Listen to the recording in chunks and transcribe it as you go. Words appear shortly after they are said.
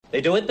They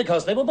do it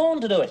because they were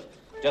born to do it.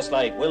 Just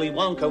like Willy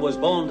Wonka was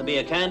born to be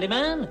a candy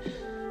man,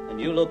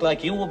 and you look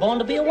like you were born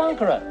to be a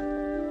Wonkerer.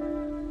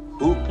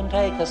 Who can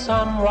take a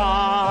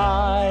sunrise,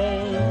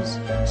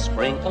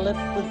 sprinkle it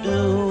with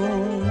dew,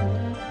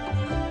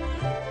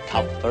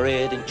 cover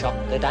it in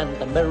chocolate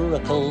and a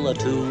miracle or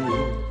two?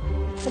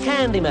 The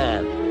candy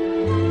man.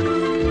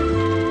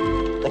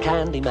 The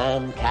candy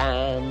man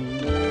can.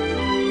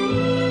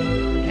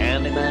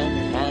 Candy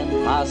man can.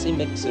 Plus he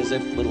mixes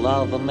it with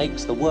love and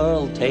makes the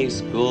world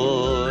taste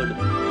good.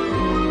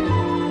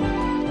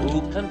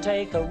 Who can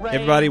take a Hey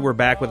everybody, we're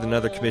back with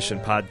another commission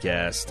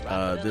podcast.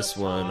 This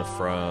one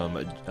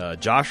from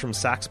Josh from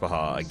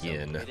Saxbaha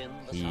again.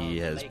 He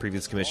has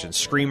previously commissioned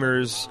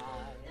Screamers,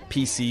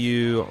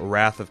 PCU,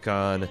 Wrath of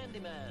Khan.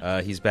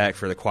 He's back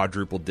for the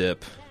quadruple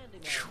dip,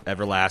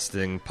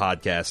 everlasting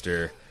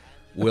podcaster,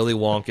 Willy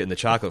Wonka and the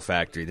Chocolate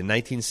Factory, the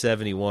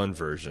 1971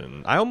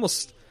 version.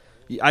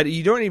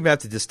 You don't even have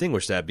to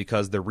distinguish that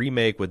because the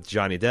remake with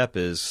Johnny Depp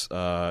is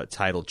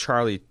titled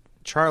Charlie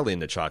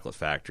and the Chocolate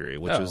Factory,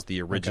 which was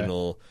the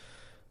original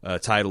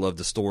title of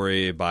the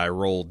story by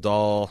Roald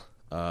Dahl,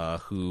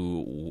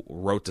 who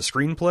wrote the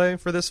screenplay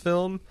for this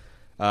film.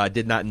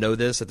 Did not know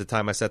this at the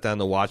time I sat down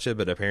to watch it,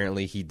 but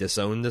apparently he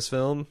disowned this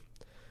film.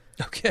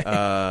 Okay.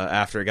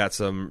 After it got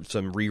some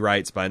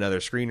rewrites by another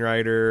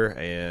screenwriter,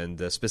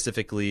 and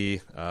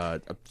specifically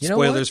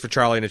spoilers for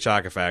Charlie and the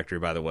Chocolate Factory,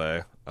 by the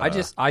way. I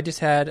just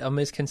had a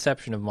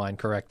misconception of mine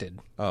corrected.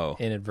 Oh.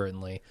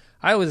 Inadvertently.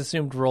 I always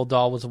assumed Roald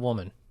Dahl was a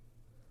woman.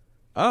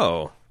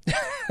 Oh.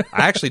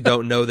 I actually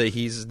don't know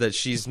that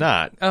she's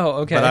not.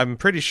 Oh, okay. But I'm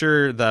pretty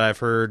sure that I've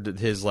heard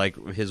his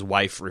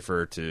wife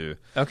refer to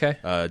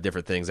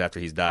different things after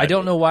he's died. I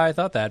don't know why I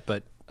thought that,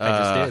 but I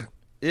just did.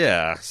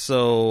 Yeah,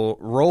 so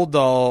Roald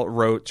Dahl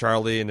wrote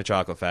Charlie and the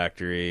Chocolate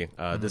Factory.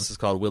 This is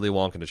called Willy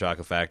Wonka and the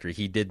Chocolate Factory.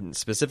 He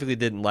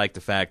didn't like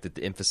the fact that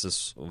the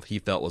emphasis he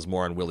felt was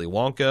more on Willy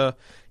Wonka.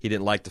 He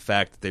didn't like the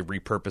fact that they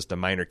repurposed a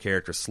minor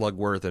character,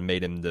 Slugworth, and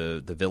made him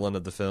the villain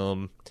of the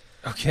film.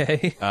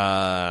 Okay.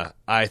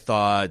 I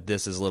thought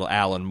this is a little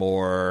Alan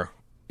Moore,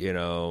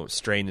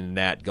 straining the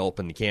gnat,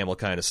 gulping the camel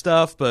kind of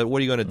stuff, but what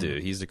are you going to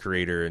do? He's the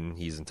creator, and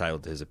he's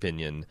entitled to his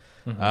opinion.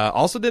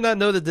 Also did not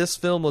know that this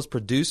film was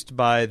produced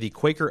by the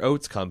Quaker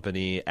Oats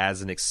Company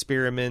as an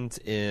experiment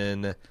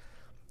in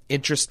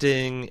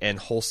interesting and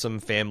wholesome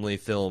family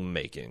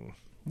filmmaking.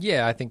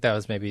 Yeah, I think that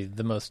was maybe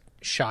the most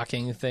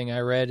shocking thing I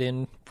read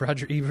in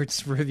Roger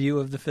Ebert's review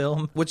of the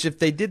film. Which, if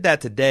they did that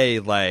today,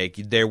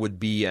 there would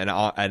be an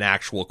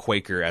actual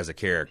Quaker as a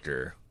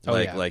character.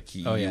 Willy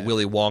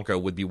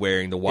Wonka would be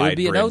wearing the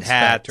wide-brimmed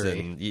hat,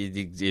 and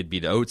it'd be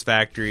the Oats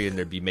Factory, and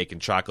they'd be making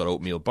chocolate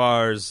oatmeal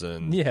bars,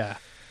 and the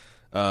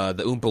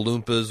Oompa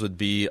Loompas would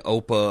be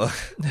oatmeal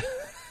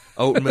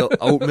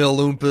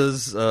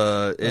Loompas.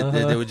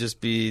 It would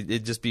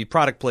just be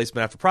product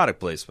placement after product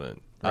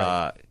placement.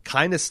 Right.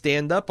 Kind of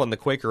stand up on the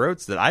Quaker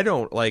Oats that I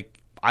don't like.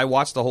 I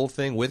watched the whole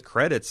thing with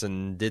credits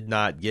and did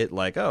not get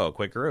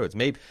Quaker Oats.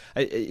 Maybe,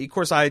 of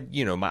course, my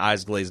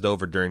eyes glazed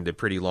over during the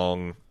pretty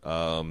long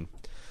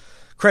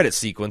credit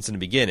sequence in the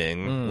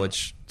beginning,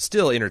 which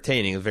still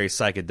entertaining, a very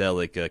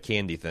psychedelic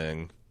candy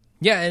thing.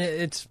 Yeah, and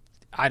it's,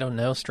 I don't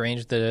know,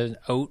 strange that an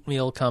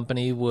oatmeal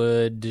company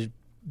would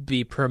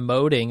be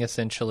promoting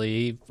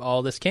essentially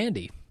all this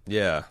candy.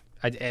 Yeah.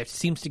 It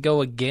seems to go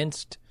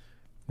against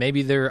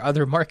maybe their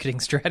other marketing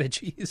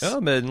strategies. Oh,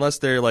 but unless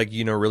they're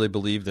really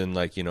believed in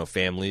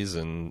families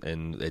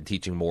and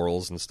teaching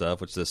morals and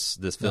stuff, which this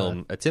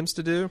film attempts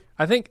to do.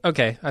 I think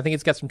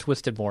it's got some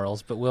twisted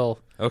morals, but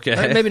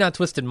maybe not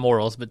twisted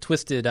morals, but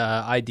twisted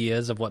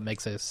ideas of what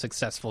makes a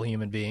successful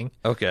human being.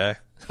 Okay.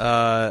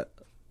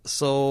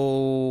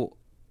 So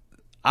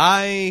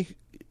when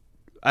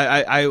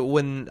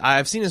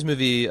I've seen this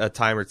movie a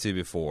time or two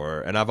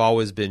before, and I've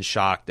always been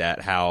shocked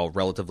at how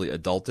relatively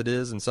adult it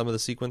is in some of the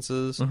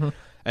sequences.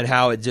 And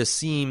how it just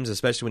seems,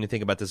 especially when you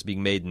think about this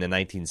being made in the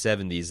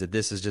 1970s, that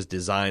this is just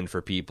designed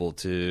for people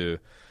to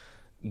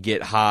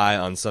get high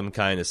on some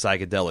kind of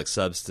psychedelic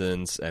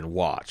substance and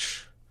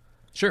watch.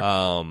 Sure.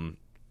 And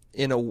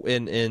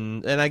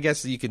I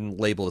guess you can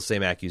label the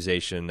same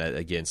accusation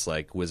against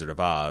Wizard of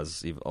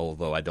Oz,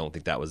 although I don't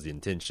think that was the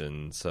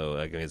intention. So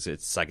it's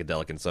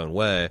psychedelic in its own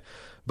way.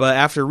 But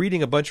after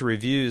reading a bunch of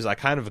reviews, I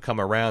kind of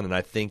come around, and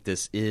I think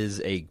this is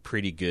a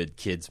pretty good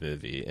kids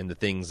movie. And the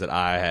things that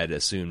I had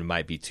assumed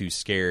might be too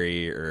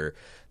scary, or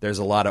there's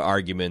a lot of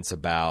arguments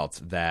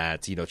about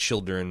that,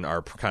 children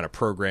are kind of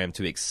programmed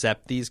to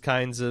accept these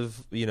kinds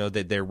of,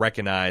 that they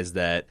recognize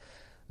that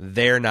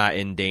they're not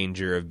in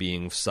danger of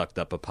being sucked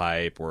up a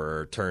pipe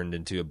or turned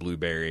into a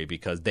blueberry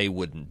because they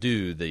wouldn't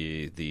do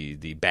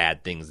the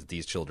bad things that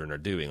these children are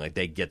doing.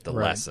 They get the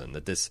lesson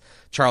that this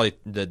Charlie,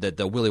 that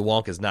the Willy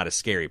Wonka is not a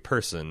scary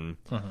person,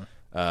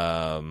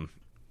 although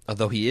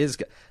he is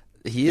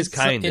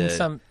kind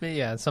of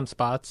in some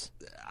spots.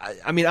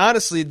 I mean,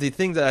 honestly, the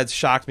thing that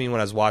shocked me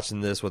when I was watching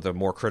this with a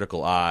more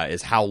critical eye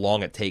is how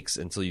long it takes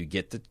until you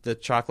get to the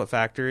Chocolate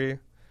Factory.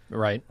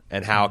 Right.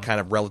 and how kind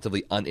of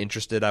relatively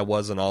uninterested I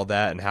was in all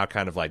that, and how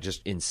kind of like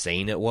just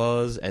insane it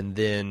was, and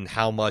then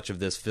how much of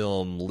this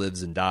film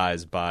lives and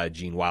dies by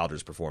Gene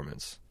Wilder's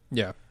performance.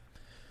 Yeah.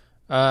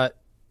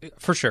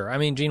 For sure. I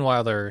mean, Gene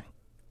Wilder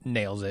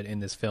nails it in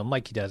this film,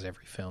 like he does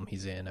every film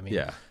he's in. I mean,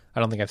 Yeah. I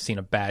don't think I've seen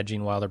a bad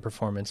Gene Wilder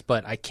performance,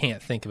 but I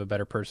can't think of a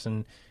better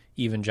person,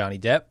 even Johnny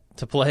Depp,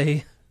 to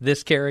play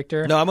this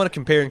character. No, I'm going to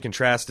compare and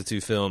contrast the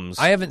two films.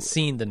 I haven't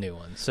seen the new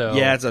one, so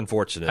Yeah, it's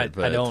unfortunate.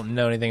 I don't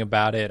know anything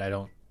about it.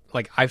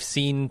 I've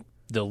seen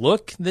the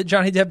look that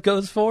Johnny Depp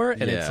goes for,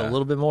 and it's a Yeah.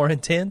 little bit more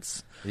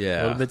intense,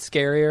 Yeah. a little bit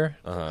scarier.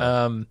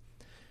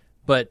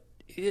 But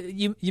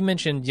you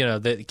mentioned,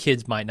 that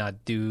kids might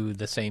not do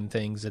the same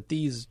things that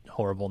these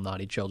horrible,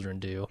 naughty children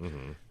do.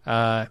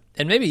 And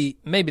maybe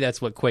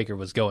that's what Quaker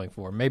was going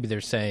for. Maybe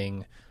they're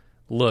saying,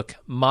 look,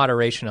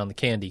 moderation on the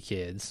candy,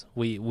 kids.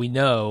 We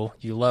know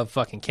you love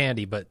fucking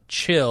candy, but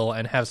chill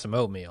and have some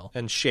oatmeal.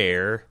 And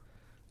share.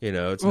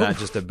 It's not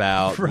just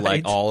about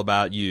Right. all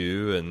about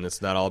you, and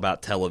it's not all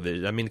about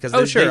television. I mean,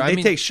 because sure. they I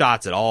mean- take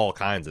shots at all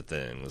kinds of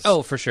things.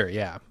 Oh, for sure,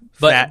 yeah.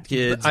 Fat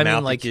kids, I mean,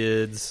 mouthy like,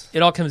 kids.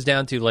 it all comes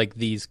down to, like,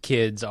 these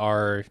kids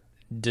are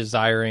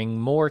desiring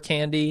more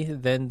candy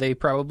than they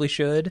probably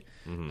should.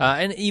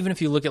 And even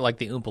if you look at, like,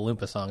 the Oompa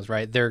Loompa songs,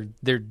 right, they're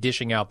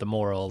dishing out the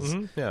morals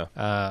Yeah.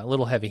 a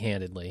little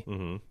heavy-handedly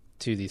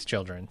to these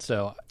children.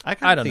 So I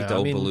I don't think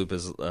know. the Oompa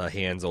Loompa's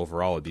hands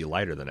overall would be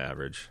lighter than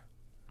average.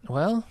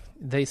 Well,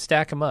 they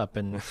stack them up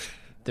and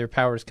their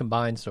powers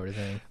combined, sort of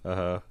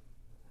thing.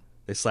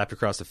 They slapped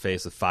across the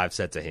face with 5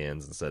 sets of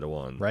hands instead of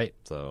 1. Right.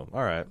 So,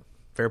 all right.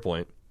 Fair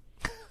point.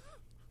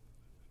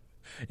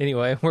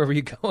 Anyway, where were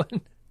you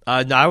going?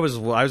 No, I was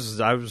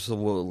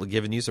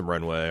giving you some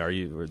runway. Are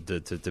you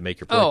to make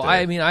your point? Oh, there.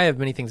 I mean, I have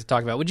many things to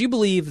talk about. Would you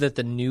believe that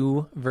the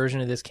new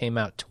version of this came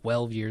out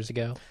 12 years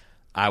ago?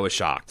 I was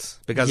shocked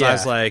because Yeah. I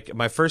was like,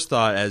 my first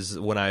thought as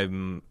when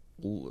I'm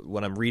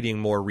reading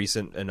more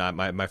recent, and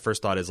my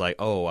first thought is like,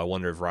 oh, I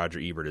wonder if Roger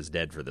Ebert is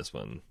dead for this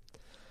one,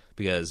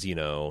 because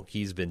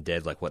he's been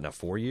dead like what now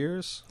 4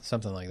 years,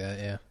 Something like that,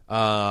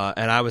 yeah.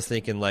 and I was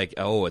thinking like,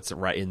 oh, it's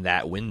right in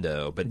that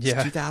window, but it's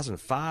Yeah.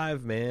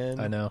 2005, man.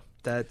 I know.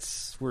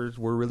 We're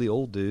really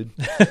old, dude.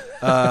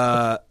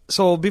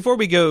 So before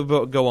we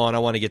go on, I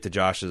want to get to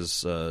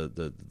Josh's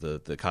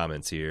the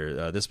comments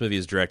here. This movie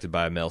is directed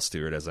by Mel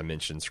Stewart, as I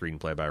mentioned,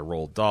 screenplay by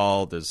Roald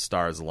Dahl. This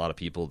stars a lot of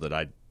people that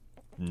I'd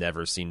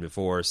never seen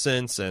before or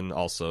since, and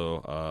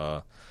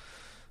also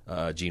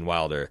Gene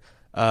Wilder.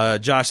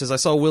 Josh says, I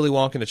saw Willy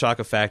Wonka and the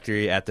Chocolate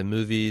Factory at the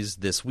movies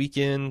this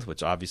weekend,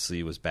 which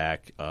obviously was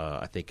back,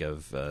 I think,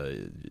 of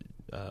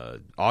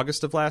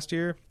August of last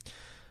year.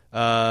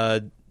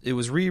 It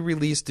was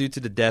re-released due to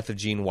the death of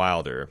Gene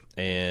Wilder,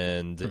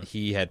 and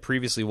he had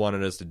previously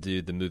wanted us to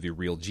do the movie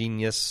Real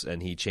Genius,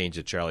 and he changed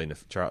it to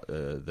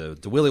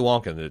Willy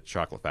Wonka and the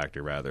Chocolate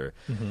Factory, rather.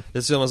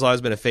 This film has always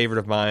been a favorite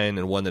of mine,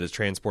 and one that has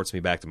transports me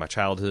back to my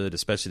childhood,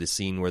 especially the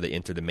scene where they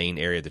enter the main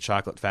area of the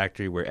chocolate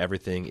factory where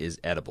everything is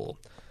edible.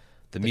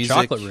 The music,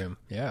 chocolate room,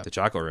 yeah. The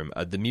chocolate room.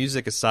 The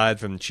music, aside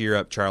from Cheer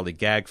Up Charlie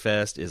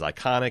Gagfest, is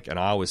iconic, and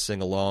I always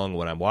sing along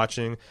when I'm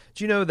watching.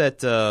 Do you know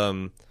that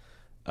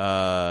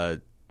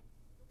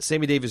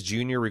Sammy Davis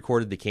Jr.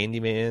 recorded The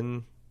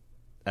Candyman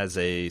as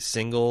a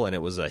single, and it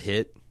was a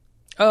hit?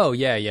 Oh,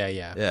 yeah.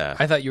 Yeah.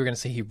 I thought you were going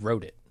to say he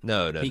wrote it.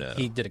 No.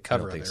 He did a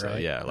cover I don't of think it, so.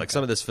 right? Yeah, like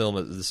some of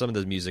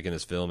the music in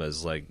this film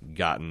has like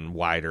gotten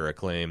wider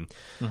acclaim.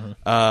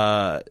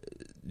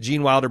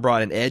 Gene Wilder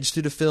brought an edge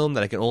to the film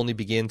that I can only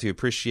begin to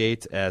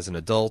appreciate as an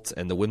adult,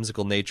 and the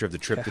whimsical nature of the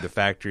trip to the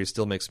factory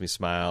still makes me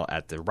smile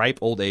at the ripe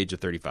old age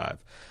of 35.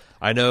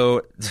 I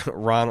know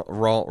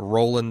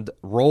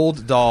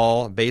Roald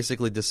Dahl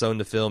basically disowned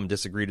the film and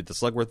disagreed with the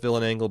Slugworth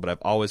villain angle, but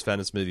I've always found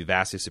this movie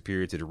vastly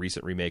superior to the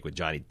recent remake with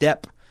Johnny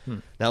Depp.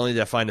 Not only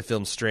did I find the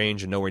film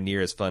strange and nowhere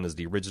near as fun as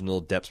the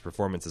original, Depp's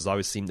performance has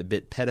always seemed a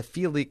bit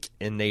pedophilic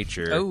in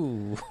nature.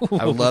 Oh.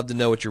 I would love to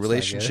know what your That's not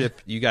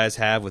relationship you guys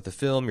have with the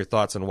film, your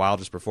thoughts on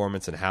Wilder's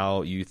performance, and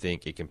how you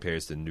think it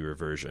compares to the newer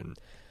version.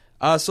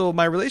 So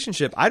my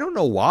relationship, I don't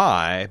know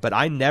why, but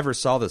I never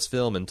saw this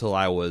film until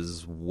I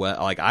was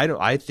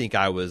I think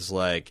I was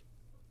like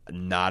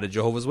not a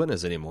Jehovah's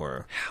Witness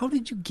anymore. How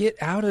did you get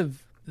out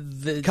of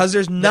Because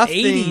there's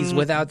nothing 80s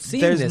without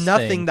seeing this There's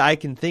nothing thing? that I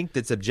can think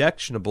that's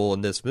objectionable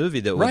in this movie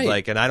that Right.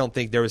 would and I don't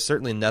think there was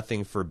certainly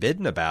nothing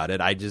forbidden about it.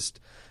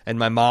 And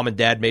my mom and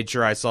dad made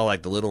sure I saw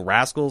like the Little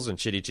Rascals and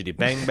Chitty Chitty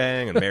Bang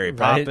Bang and Mary Right.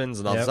 Poppins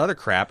and all this Yep. other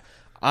crap.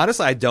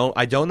 Honestly, I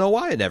don't know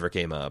why it never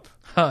came up.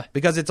 Huh.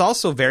 Because it's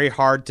also very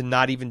hard to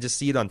not even just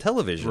see it on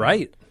television.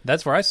 Right.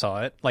 That's where I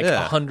saw it, like Yeah.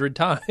 100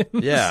 times.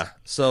 Yeah.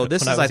 So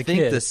this When is, I I was a think,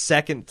 kid. the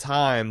second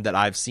time that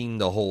I've seen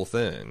the whole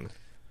thing.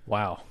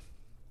 Wow.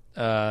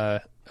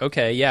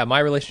 Okay, yeah, my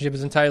relationship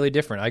is entirely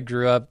different. I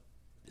grew up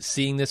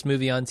seeing this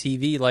movie on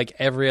TV like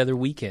every other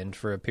weekend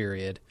for a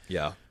period.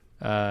 Yeah.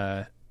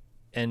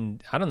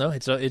 And I don't know,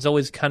 it's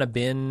always kind of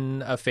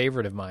been a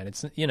favorite of mine.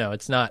 It's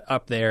it's not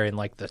up there in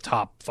like the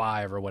top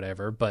 5 or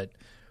whatever, but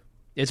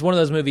it's one of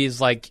those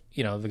movies like,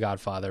 The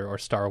Godfather or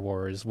Star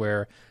Wars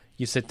where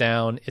You sit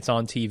down, it's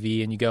on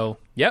TV, and you go,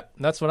 "Yep,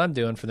 that's what I'm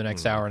doing for the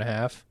next hour and a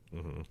half."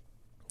 Mm-hmm.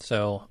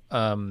 So,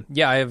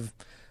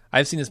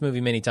 I've seen this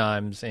movie many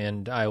times,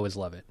 and I always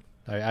love it.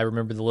 I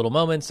remember the little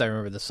moments. I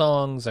remember the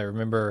songs. I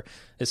remember,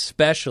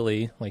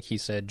 especially, like he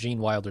said, Gene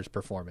Wilder's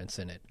performance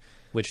in it,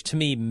 which to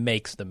me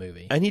makes the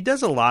movie. And he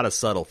does a lot of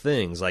subtle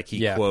things. Like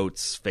he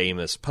quotes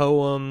famous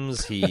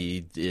poems.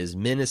 He is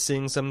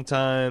menacing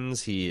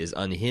sometimes. He is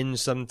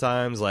unhinged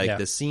sometimes. Like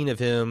the scene of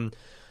him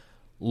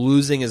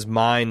losing his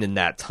mind in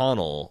that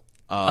tunnel.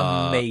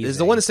 Amazing. Is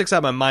the one that sticks out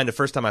in my mind the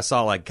first time I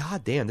saw it, like,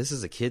 God damn, this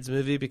is a kid's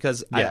movie?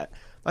 Because I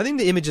think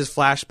the images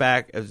flash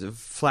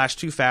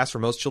too fast for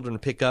most children to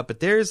pick up, but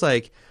there's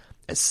like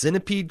a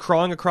centipede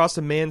crawling across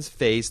a man's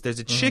face. There's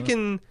a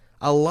chicken,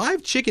 a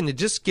live chicken that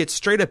just gets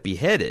straight up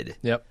beheaded.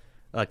 Yep.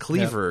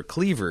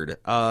 Cleavered,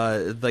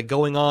 like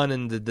going on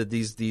in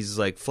these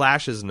like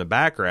flashes in the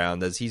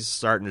background as he's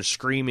starting to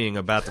screaming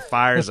about the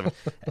fires of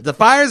the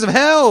fires of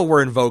hell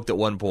were invoked at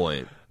one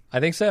point. I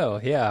think so.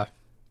 Yeah.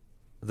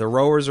 The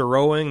rowers are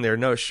rowing.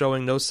 They're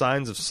showing no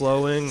signs of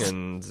slowing,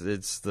 and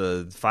it's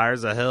the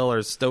fires of hell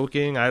are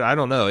stoking. I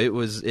don't know.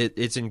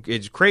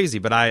 It's crazy,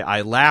 but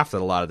I laughed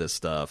at a lot of this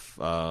stuff.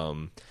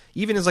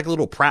 Even as like a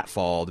little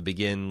pratfall to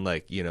begin,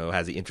 like, you know,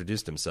 as he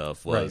introduced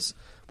himself was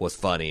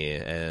funny.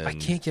 And I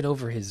can't get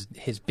over his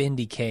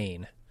bendy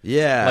cane.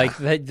 Yeah,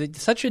 like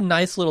such a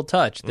nice little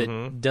touch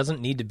that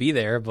doesn't need to be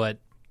there, but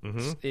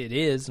it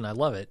is, and I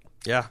love it.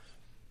 Yeah.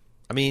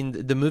 I mean,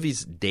 the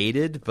movie's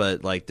dated,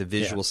 but like the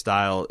visual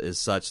style is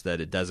such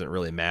that it doesn't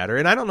really matter.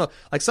 And I don't know,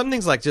 like some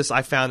things like just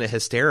I found it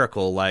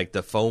hysterical, like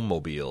the foam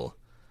mobile.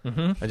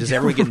 And just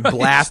everyone getting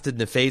blasted in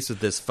the face with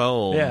this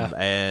foam. Yeah.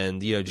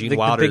 And, you know, Gene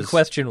Wilder's... The big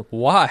question,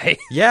 why?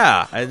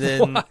 Yeah. And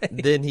then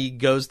then he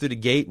goes through the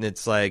gate and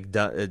it's like...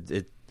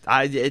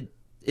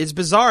 It's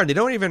bizarre, and they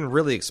don't even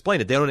really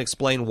explain it. They don't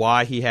explain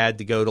why he had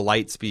to go to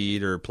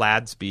Lightspeed or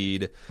Plaid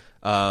Speed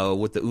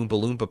with the Oompa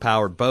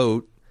Loompa-powered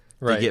boat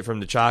to get from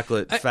the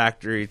chocolate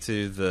factory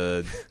to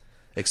the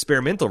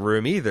experimental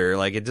room either.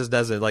 Like, it just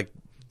doesn't... Like,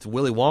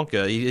 Willy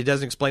Wonka, it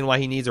doesn't explain why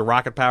he needs a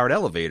rocket-powered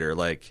elevator.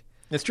 Like...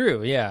 It's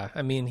true, yeah.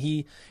 I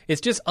mean,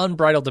 it's just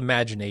unbridled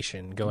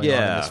imagination going on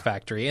in this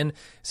factory. And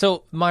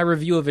so my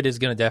review of it is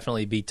going to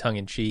definitely be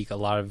tongue-in-cheek, a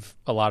lot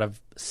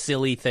of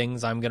silly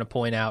things I'm going to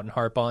point out and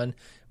harp on.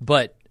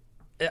 But,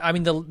 I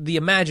mean, the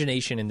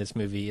imagination in this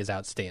movie is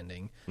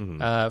outstanding.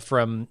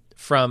 From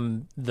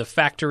the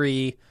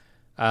factory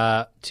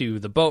to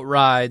the boat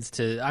rides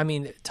to, I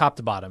mean, top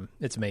to bottom.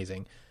 It's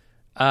amazing.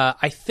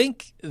 I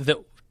think that...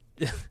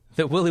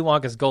 that Willy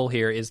Wonka's goal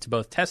here is to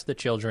both test the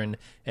children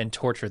and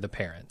torture the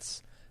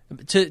parents,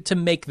 to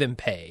make them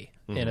pay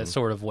in a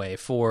sort of way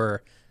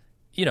for,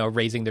 you know,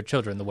 raising their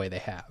children the way they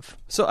have.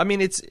 So, I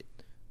mean,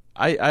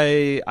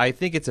 I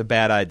think it's a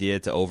bad idea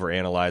to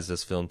overanalyze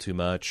this film too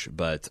much,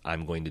 but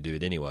I'm going to do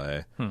it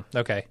anyway.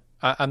 Okay.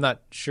 I'm not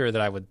sure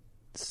that I would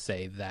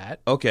say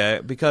that.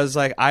 Okay, because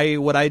like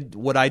what I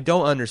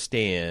don't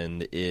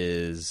understand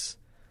is,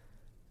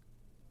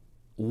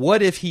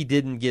 what if he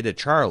didn't get a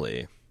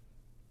Charlie?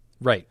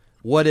 Right.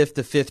 What if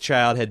the fifth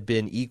child had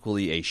been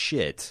equally a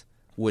shit?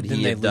 Would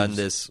he have done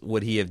this?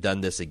 Would he have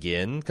done this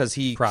again? Because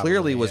he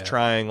clearly was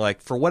trying,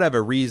 like, for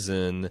whatever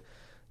reason,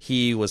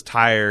 he was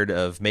tired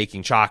of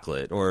making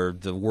chocolate, or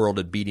the world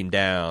had beat him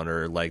down,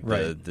 or like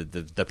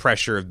the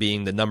pressure of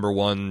being the number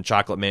one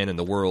chocolate man in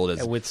the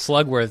world. With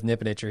Slugworth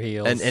nipping at your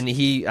heels. And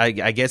he, I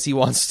guess he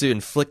wants to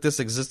inflict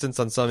this existence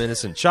on some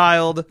innocent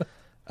child.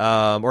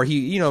 Or he,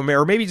 you know,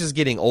 or maybe just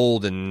getting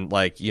old and,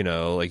 like, you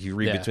know, like you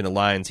read between the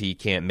lines, he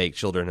can't make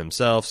children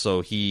himself,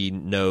 so he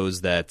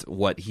knows that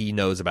what he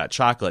knows about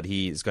chocolate,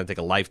 he's going to take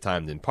a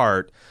lifetime to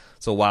impart.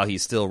 So while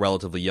he's still a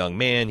relatively young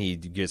man, he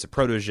gets a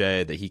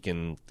protege that he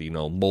can, you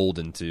know, mold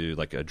into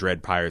like a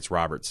Dread Pirates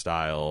Robert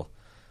style,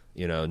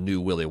 you know,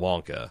 new Willy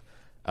Wonka.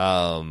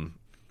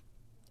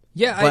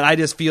 Yeah, but I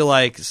just feel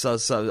like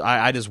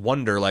I just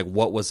wonder, like,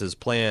 what was his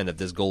plan if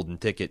this golden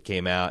ticket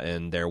came out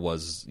and there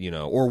was, you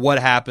know, or what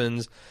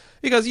happens,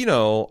 because, you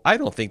know, I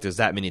don't think there's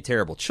that many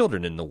terrible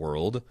children in the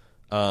world.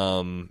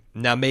 Now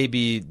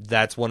maybe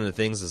that's one of the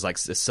things is like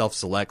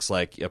self-selects,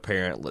 like a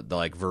parent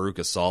like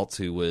Veruca Salt,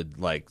 who would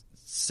like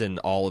send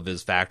all of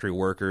his factory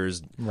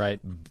workers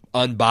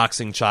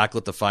unboxing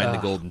chocolate to find the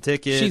golden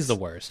ticket. She's the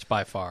worst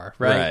by far,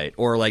 right?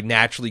 Or like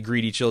naturally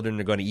greedy children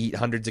are going to eat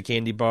hundreds of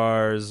candy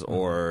bars,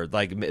 or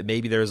like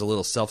maybe there's a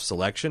little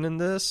self-selection in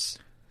this.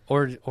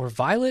 Or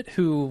Violet,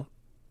 who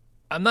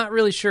I'm not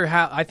really sure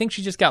how. I think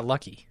she just got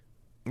lucky.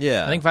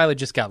 Yeah, I think Violet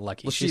just got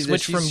lucky. Well, she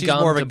switched from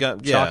gum to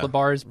chocolate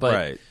bars,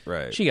 but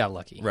she got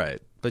lucky.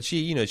 Right. But she,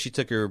 you know, she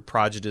took her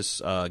prodigious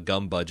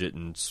gum budget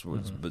and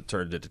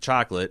turned it to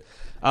chocolate.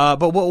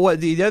 But what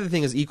the other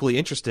thing is equally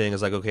interesting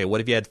is like, okay,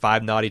 what if you had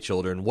 5 naughty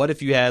children? What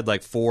if you had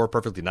like 4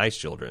 perfectly nice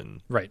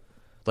children? Right.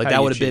 Like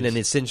that would have been an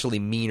essentially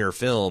meaner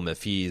film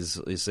if he's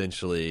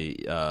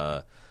essentially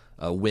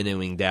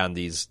winnowing down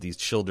these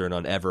children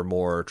on ever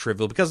more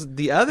trivial. Because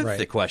the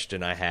other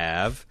question I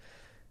have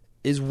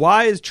is,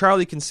 why is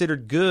Charlie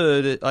considered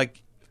good?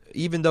 Like,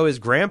 even though his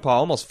grandpa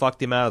almost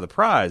fucked him out of the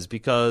prize,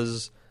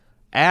 because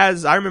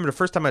as I remember the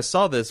first time I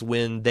saw this,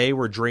 when they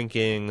were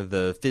drinking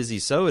the fizzy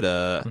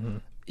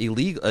soda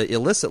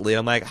illicitly,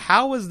 I'm like,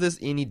 how is this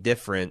any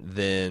different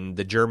than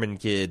the German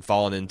kid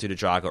falling into the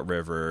chocolate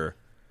river?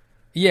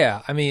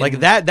 Yeah, I mean, like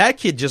that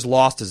kid just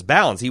lost his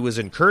balance. He was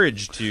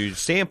encouraged to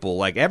sample.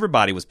 Like,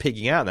 everybody was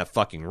pigging out in that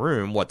fucking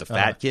room. What, the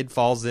fat kid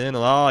falls in,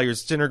 and your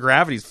center of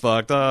gravity's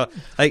fucked.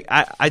 Like,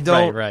 I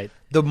don't. Right.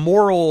 The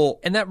moral,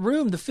 and that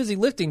room, the fizzy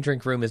lifting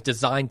drink room, is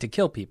designed to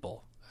kill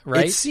people.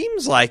 Right? It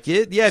seems like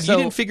it. Yeah, if you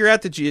didn't figure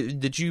out that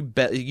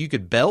you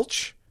could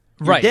belch,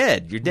 you're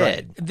dead. You're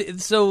dead. Right.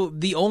 So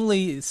the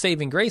only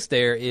saving grace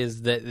there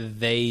is that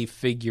they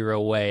figure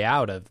a way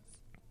out of,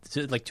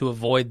 to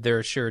avoid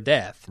their sure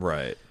death.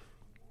 Right.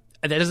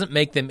 That doesn't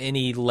make them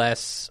any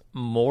less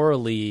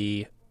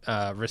morally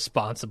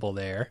responsible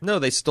there. No,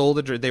 they stole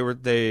the drink. They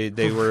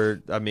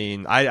were. I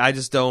mean, I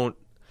just don't.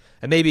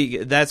 And maybe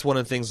that's one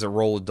of the things that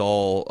Roald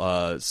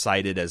Dahl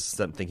cited as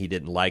something he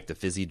didn't like, the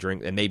fizzy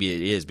drink. And maybe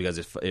it is because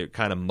it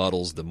kind of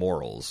muddles the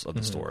morals of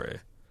the story.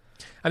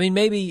 I mean,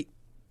 maybe,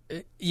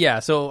 yeah,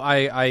 so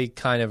I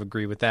kind of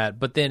agree with that.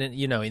 But then,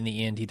 in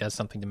the end, he does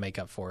something to make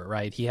up for it,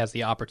 right? He has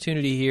the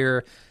opportunity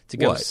here to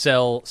go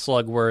sell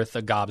Slugworth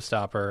a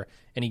gobstopper,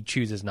 and he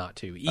chooses not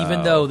to,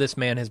 even though this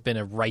man has been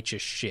a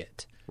righteous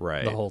shit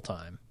the whole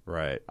time.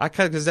 Right.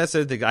 Because that's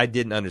the thing. I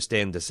didn't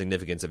understand the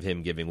significance of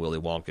him giving Willy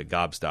Wonka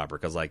gobstopper,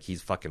 because, like,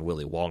 he's fucking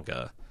Willy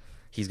Wonka.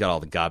 He's got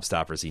all the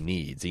gobstoppers he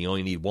needs. He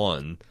only need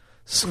one.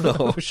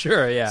 So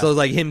sure, yeah. So,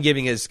 like, him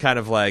giving is kind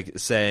of like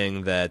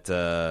saying that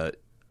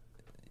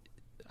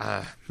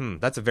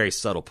that's a very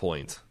subtle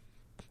point.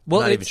 Well,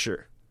 not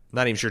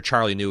even sure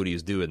Charlie knew what he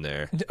was doing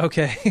there.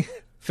 Okay.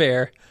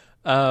 Fair.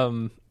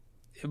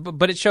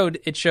 But it showed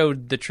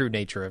the true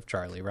nature of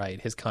Charlie,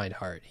 right? His kind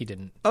heart. He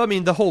didn't. I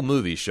mean, the whole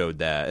movie showed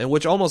that, and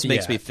which almost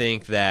makes me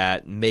think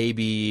that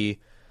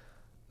maybe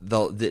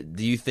do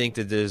you think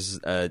that there's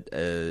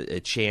a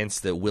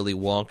chance that Willy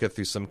Wonka,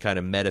 through some kind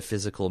of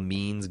metaphysical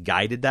means,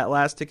 guided that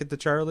last ticket to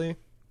Charlie?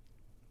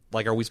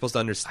 Like, are we supposed to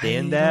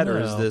understand that, or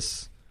is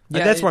this?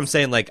 Yeah, that's what I'm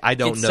saying. Like, I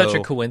don't know. It's such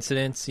a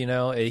coincidence,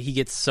 He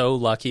gets so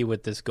lucky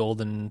with this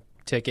golden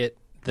ticket.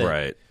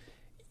 Right.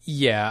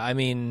 Yeah, I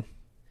mean.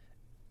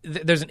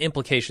 There's an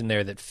implication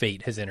there that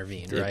fate has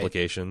intervened, right?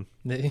 Implication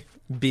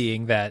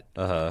being that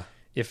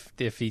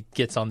if he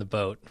gets on the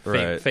boat,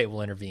 fate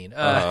will intervene.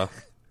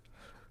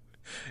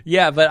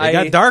 Yeah, but it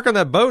got dark on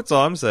that boat. That's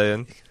all I'm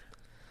saying.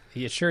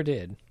 It sure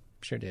did.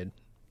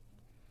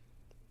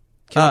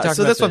 So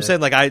that's what I'm saying.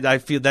 Like, I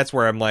feel that's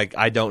where I'm like,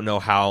 I don't know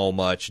how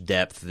much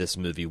depth this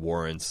movie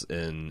warrants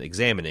in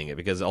examining it,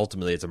 because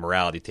ultimately it's a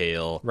morality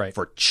tale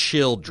for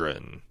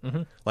children.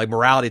 Mm-hmm. Like,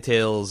 morality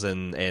tales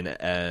and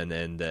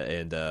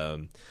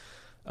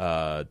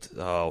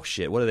oh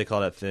shit, what do they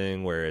call that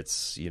thing where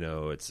it's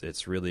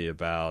it's really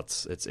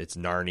about it's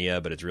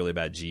Narnia, but it's really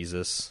about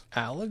Jesus?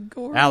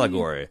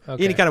 Allegory.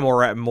 Okay. Any kind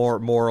of more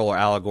moral or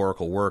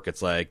allegorical work,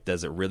 it's like,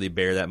 does it really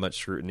bear that much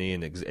scrutiny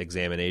and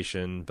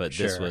examination? But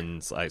this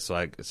one's like, so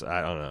I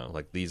don't know,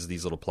 like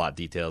these little plot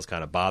details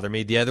kind of bother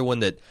me. The other one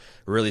that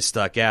really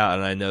stuck out,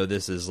 and I know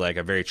this is like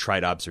a very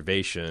trite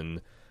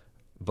observation,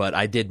 but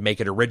I did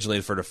make it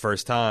originally for the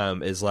first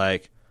time, is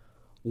like,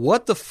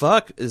 what the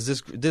fuck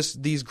is this?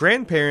 These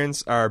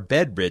grandparents are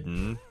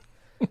bedridden,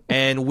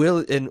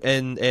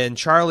 and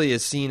Charlie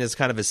is seen as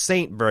kind of a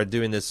saint by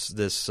doing this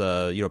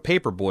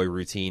paperboy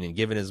routine and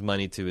giving his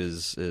money to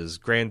his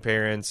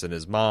grandparents and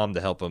his mom to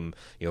help him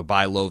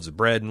buy loaves of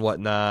bread and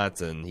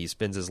whatnot, and he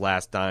spends his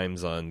last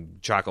dimes on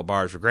chocolate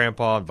bars for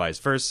Grandpa and vice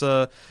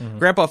versa. Mm-hmm.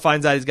 Grandpa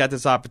finds out he's got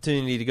this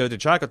opportunity to go to a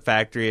chocolate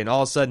factory, and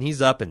all of a sudden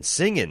he's up and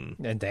singing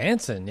and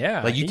dancing.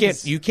 Yeah, like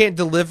you can't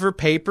deliver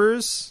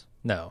papers.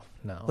 No.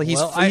 Like,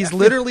 he's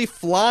literally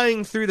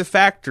flying through the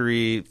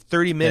factory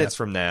 30 minutes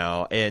from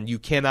now, and you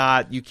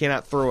cannot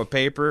throw a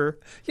paper.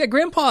 Yeah,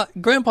 Grandpa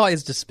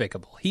is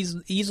despicable. He's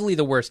easily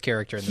the worst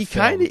character in the film. He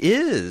kind of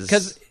is,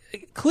 because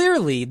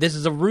clearly this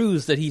is a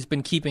ruse that he's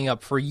been keeping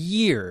up for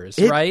years,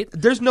 right?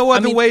 There's no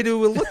other way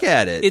to look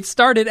at it. It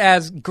started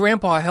as,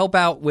 Grandpa, help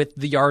out with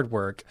the yard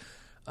work.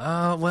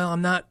 Well,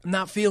 I'm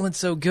not feeling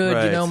so good.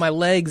 Right. My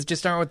legs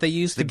just aren't what they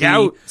used to be.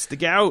 It's the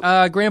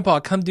gout. Grandpa,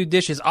 come do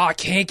dishes. I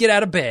can't get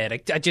out of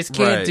bed. I just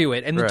can't do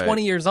it. And then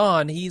 20 years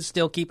on, he's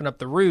still keeping up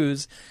the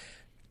ruse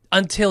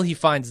until he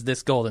finds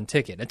this golden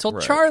ticket. Until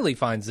Charlie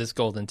finds this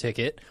golden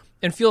ticket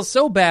and feels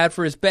so bad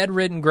for his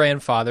bedridden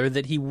grandfather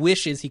that he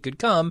wishes he could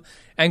come,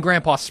 and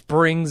Grandpa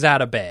springs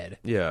out of bed.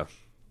 Yeah.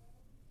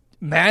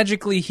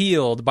 Magically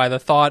healed by the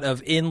thought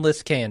of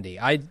endless candy.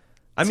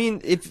 I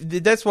mean, if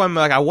that's why I'm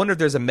like, I wonder if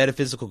there's a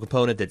metaphysical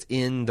component that's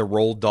in the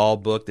Roald Dahl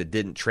book that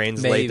didn't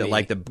translate. Maybe, that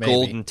like the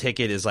golden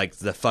ticket is like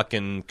the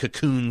fucking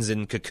cocoons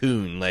in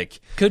Cocoon. Like,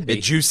 could be.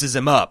 It juices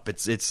him up.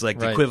 It's like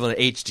the equivalent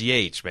of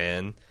HGH,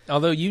 man.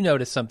 Although you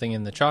noticed something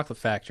in the chocolate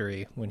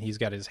factory when he's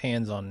got his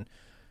hands on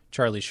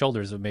Charlie's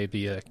shoulders may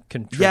be a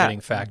contributing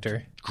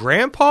factor.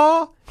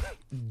 Grandpa,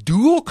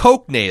 dual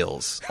coke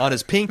nails on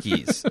his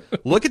pinkies.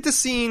 Look at the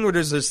scene where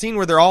there's a scene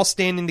where they're all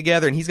standing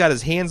together and he's got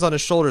his hands on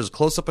his shoulders,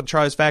 close up on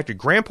Charlie's factory.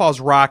 Grandpa's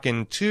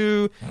rocking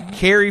 2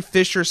 Carrie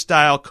Fisher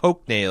style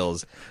coke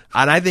nails,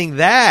 and I think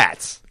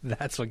that's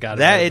what got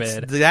him out of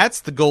bed.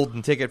 That's the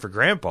golden ticket for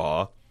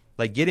Grandpa.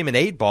 Like, get him an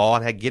 8-ball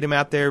and get him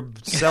out there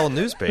selling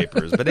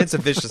newspapers, but it's a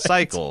vicious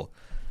cycle.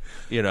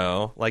 You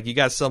know, like you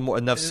got to sell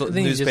enough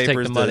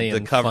newspapers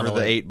to cover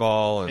the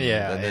 8-ball, and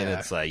then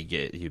it's like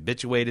you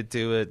habituated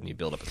to it, and you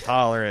build up a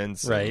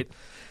tolerance, right?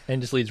 And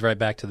just leads right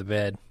back to the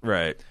bed,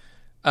 right?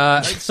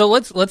 So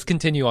let's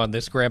continue on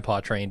this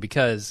Grandpa train,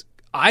 because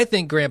I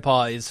think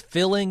Grandpa is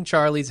filling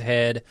Charlie's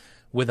head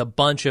with a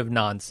bunch of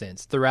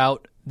nonsense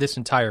throughout this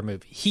entire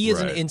movie. He is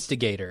an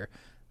instigator,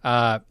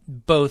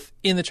 both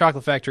in the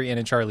chocolate factory and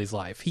in Charlie's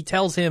life. He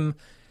tells him,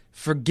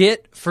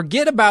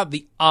 Forget about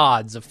the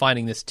odds of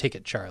finding this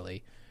ticket,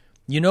 Charlie.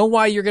 You know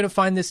why you're going to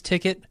find this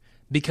ticket?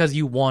 Because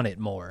you want it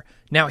more.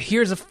 Now,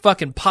 here's a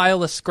fucking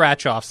pile of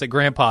scratch-offs that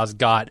Grandpa's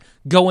got.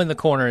 Go in the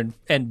corner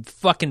and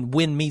fucking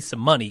win me some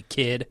money,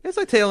 kid. It's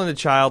like telling a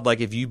child,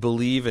 like, if you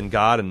believe in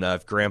God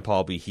enough, Grandpa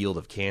will be healed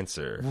of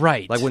cancer.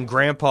 Right. Like, when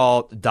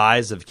Grandpa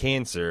dies of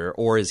cancer,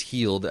 or is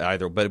healed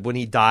either, but when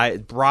he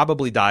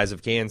probably dies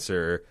of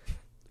cancer,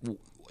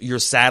 you're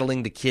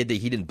saddling the kid that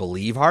he didn't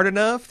believe hard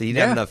enough, that he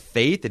didn't have enough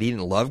faith, that he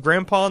didn't love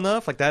Grandpa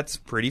enough. Like, that's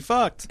pretty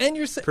fucked. And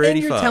you're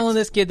telling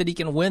this kid that he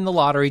can win the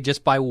lottery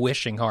just by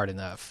wishing hard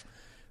enough.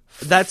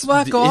 Is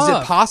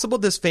it possible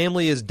this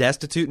family is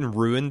destitute and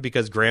ruined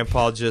because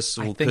Grandpa just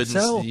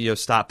couldn't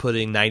stop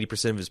putting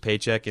 90% of his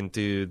paycheck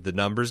into the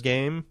numbers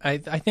game? I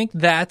think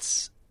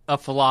that's a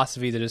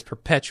philosophy that is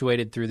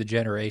perpetuated through the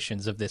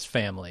generations of this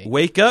family.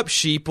 Wake up,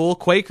 sheeple.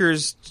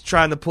 Quaker's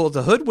trying to pull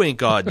the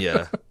hoodwink on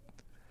you.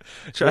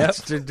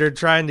 They're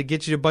trying to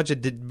get you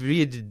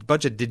be a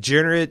bunch of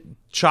degenerate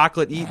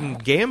chocolate-eating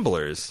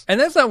gamblers. And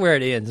that's not where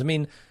it ends. I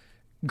mean,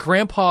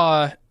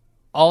 Grandpa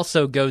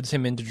also goads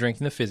him into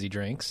drinking the fizzy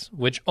drinks,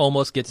 which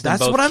almost gets them both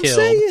killed. That's what I'm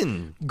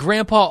saying.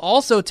 Grandpa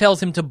also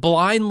tells him to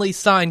blindly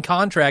sign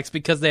contracts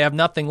because they have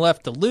nothing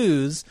left to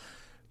lose.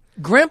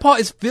 Grandpa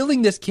is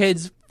filling this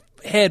kid's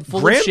head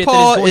full of shit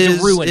that is going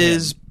to ruin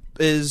him.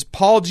 Is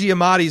Paul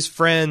Giamatti's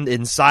friend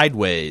in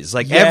Sideways.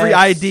 Like, every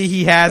idea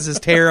he has is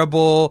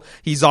terrible.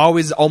 He's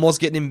always almost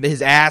getting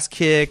his ass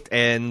kicked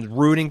and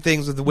ruining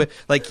things with the whip.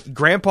 Like,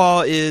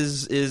 Grandpa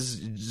is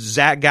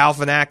Zach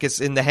Galifianakis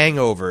in The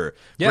Hangover.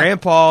 Yeah.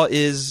 Grandpa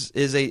is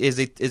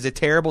a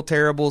terrible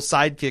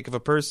sidekick of a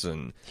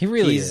person. He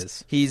really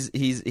is. He's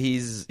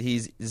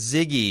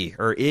Ziggy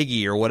or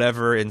Iggy or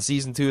whatever in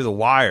season 2 of The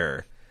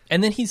Wire.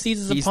 And then he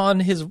seizes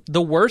upon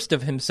the worst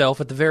of himself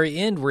at the very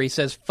end, where he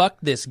says, fuck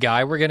this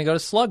guy, we're going to go to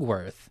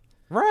Slugworth.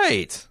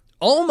 Right.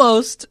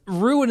 Almost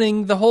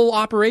ruining the whole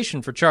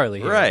operation for Charlie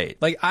here. Right.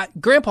 Like,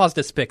 Grandpa's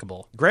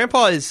despicable.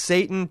 Grandpa is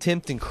Satan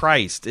tempting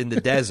Christ in the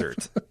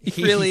desert.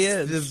 He really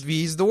is.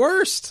 He's the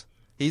worst.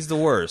 He's the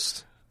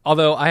worst.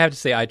 Although, I have to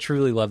say, I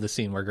truly love the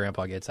scene where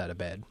Grandpa gets out of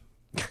bed.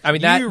 I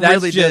mean, that's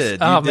really just...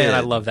 did. Oh, man, I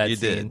love that scene.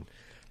 Did.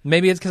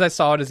 Maybe it's because I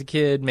saw it as a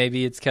kid.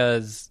 Maybe it's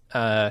because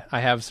I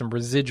have some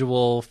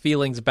residual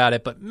feelings about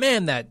it. But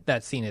man,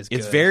 that scene is good.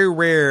 It's very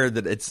rare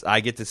that I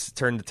get to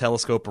turn the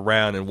telescope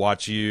around and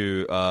watch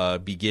you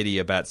be giddy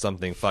about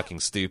something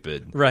fucking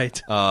stupid.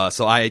 Right.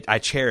 So I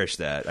cherish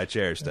that.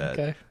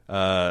 Okay.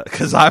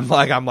 Because I'm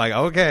like,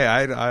 okay,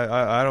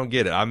 I don't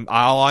get it.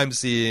 All I'm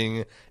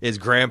seeing is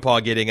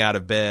Grandpa getting out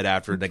of bed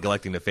after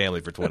neglecting the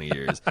family for 20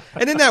 years,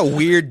 and then that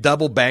weird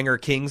double banger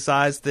king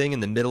size thing in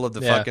the middle of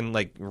the fucking,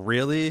 like,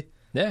 really.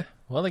 Yeah,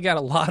 well, they got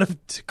a lot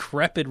of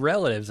decrepit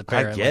relatives,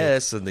 apparently. I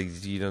guess, and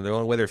the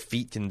only way their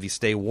feet can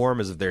stay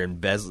warm is if they're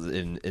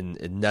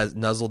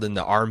nuzzled in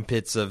the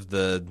armpits of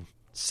the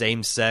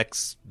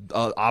same-sex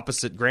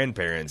opposite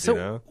grandparents.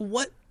 So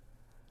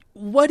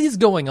what is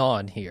going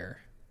on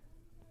here?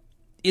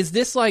 Is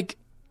this like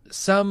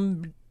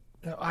some...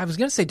 I was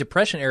going to say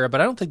Depression era, but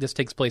I don't think this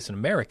takes place in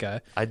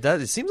America.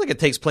 It seems like it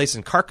takes place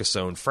in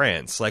Carcassonne,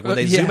 France. Like, when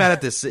they zoom out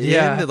at this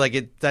end,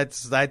 like,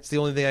 that's the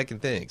only thing I can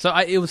think. So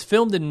it was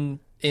filmed in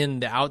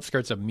the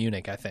outskirts of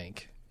Munich, I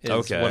think,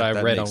 is what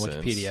I read on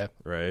Wikipedia.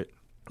 Right.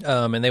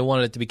 And they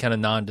wanted it to be kind of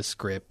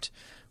nondescript,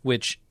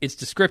 which it's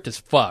descript as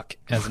fuck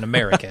as an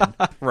American.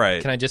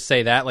 Right. Can I just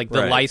say that? Like,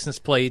 the license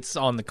plates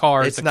on the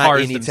cars, it's the not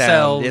cars any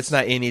themselves. Town. It's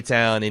not any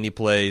town, any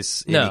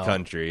place, any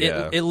country.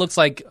 Yeah. It looks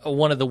like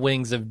one of the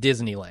wings of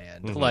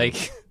Disneyland. Mm-hmm.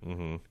 Like,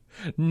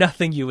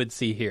 nothing you would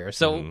see here.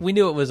 So we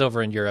knew it was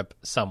over in Europe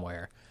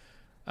somewhere.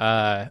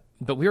 But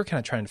we were kind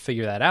of trying to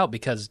figure that out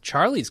because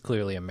Charlie's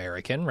clearly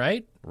American,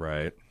 right?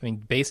 Right. I mean,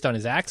 based on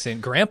his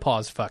accent,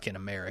 Grandpa's fucking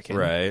American.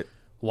 Right.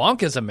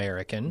 Wonka's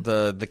American.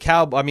 The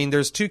cow. I mean,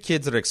 there's 2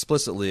 kids that are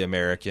explicitly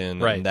American,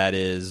 right? And that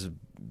is,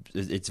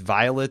 it's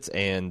Violet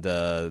and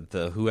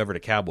the whoever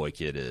the cowboy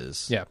kid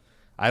is. Yeah,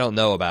 I don't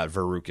know about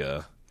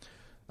Veruca.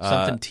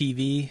 Something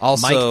TV.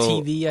 Also, Mike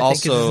TV, I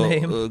think is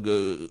his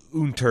name.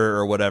 Unter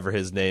or whatever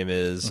his name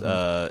is.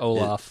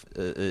 Olaf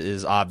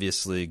is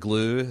obviously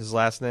Glue. His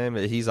last name.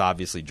 He's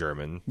obviously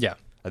German. Yeah.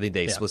 I think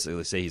they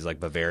explicitly say he's like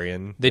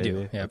Bavarian. They maybe?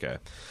 do, yeah. Okay.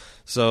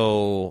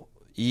 So,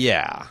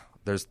 yeah.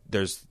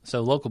 There's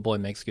So Local Boy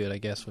makes good, I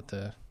guess, with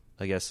the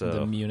I guess so.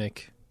 the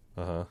Munich.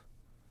 Uh-huh.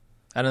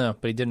 I don't know,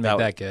 but he didn't make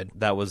that good.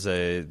 That was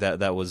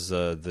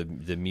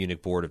the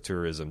Munich Board of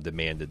Tourism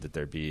demanded that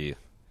there be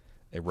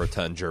a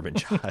rotund German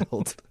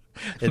child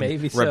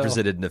Maybe so.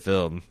 represented in the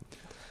film.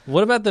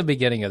 What about the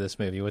beginning of this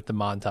movie with the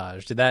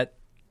montage?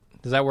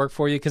 Does that work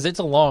for you? Because it's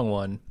a long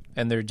one,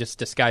 and they're just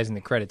disguising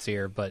the credits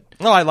here. But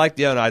No, I liked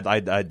totally.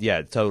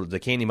 The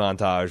candy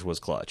montage was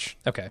clutch.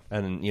 okay,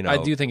 And I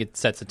do think it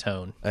sets a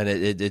tone. And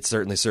it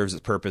certainly serves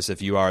its purpose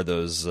if you are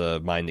those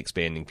mind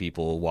expanding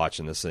people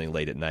watching this thing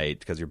late at night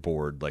because you're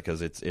bored. Like,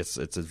 because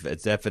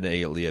it's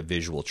definitely a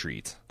visual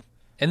treat.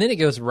 And then it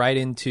goes right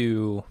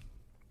into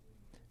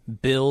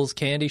Bill's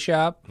candy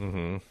shop,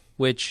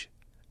 which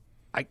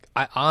I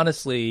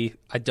honestly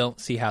I don't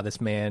see how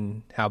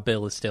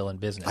Bill is still in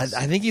business.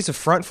 I think he's a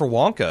front for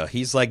Wonka.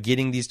 He's like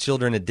getting these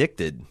children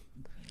addicted.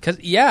 Because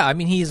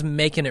he's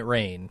making it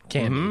rain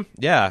candy.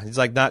 Yeah, he's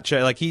like not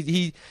like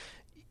he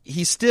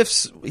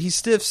stiffs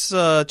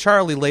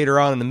Charlie later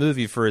on in the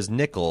movie for his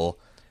nickel.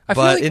 I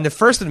feel But like- in the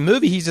first of the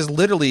movie, he's just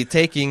literally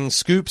taking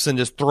scoops and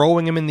just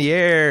throwing them in the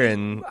air.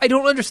 And I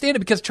don't understand it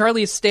because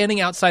Charlie is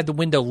standing outside the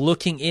window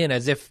looking in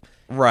as if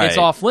Right. it's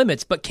off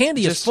limits, but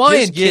candy is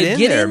flying. Just get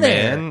Kid, in there,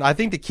 man. I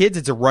think the kids,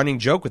 it's a running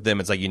joke with them.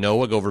 It's like,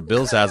 we'll go over to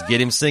Bill's house,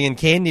 get him singing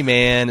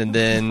Candyman, and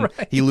then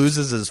he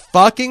loses his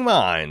fucking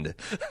mind.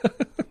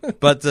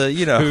 But,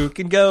 who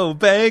can go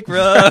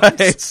bankrupt?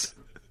 Right.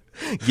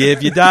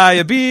 Give you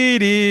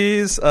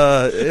diabetes.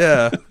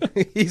 Yeah.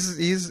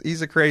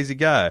 He's a crazy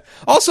guy.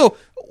 Also,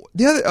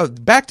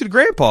 back to the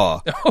grandpa.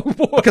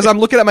 Because I'm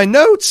looking at my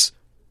notes.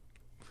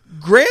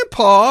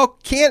 Grandpa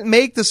can't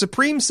make the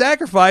supreme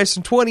sacrifice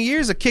in 20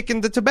 years of kicking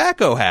the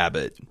tobacco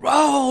habit.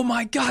 Oh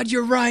my God,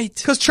 you're right.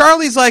 Because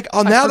Charlie's like,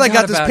 now that I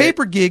got this forgot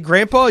paper gig,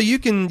 Grandpa, you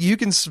can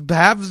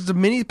have as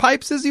many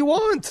pipes as you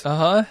want.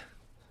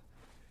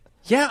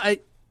 Yeah,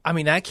 I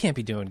mean that can't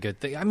be doing good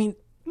thing. I mean,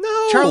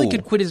 No, Charlie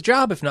could quit his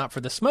job if not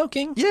for the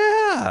smoking.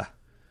 Yeah.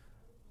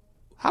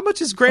 How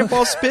much is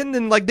Grandpa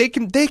spending? Like they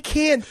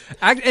can't.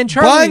 And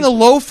Charlie Buying a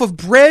loaf of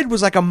bread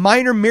was like a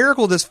minor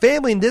miracle to this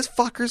family, and this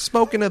fucker's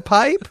smoking a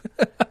pipe.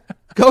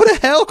 Go to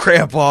hell,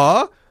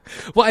 Grandpa.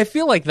 Well, I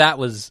feel like that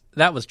was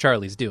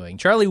Charlie's doing.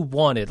 Charlie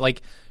wanted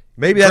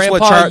Maybe that's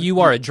Grandpa, what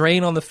you are a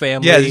drain on the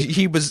family. Yeah,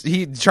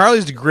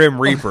 Charlie's the Grim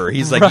Reaper.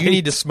 He's like, Right. you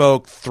need to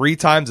smoke 3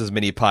 times as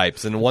many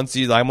pipes, and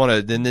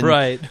then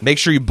Right. make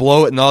sure you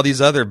blow it in all these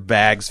other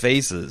bags'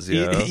 faces.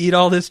 You know? Eat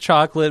all this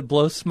chocolate,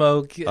 blow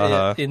smoke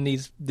in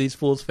these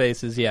fools'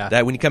 faces. Yeah,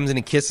 That when he comes in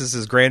and kisses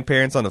his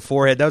grandparents on the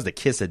forehead, that was the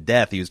kiss of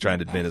death he was trying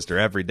to administer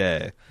every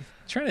day.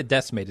 trying to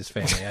decimate his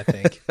family. I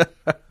think.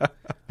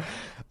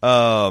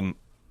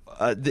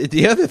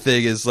 The other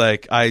thing is,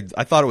 like, I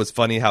thought it was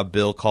funny how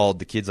Bill called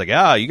the kids, like,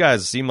 you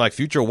guys seem like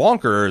future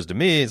Wonkers to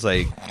me. It's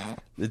like,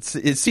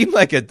 it seemed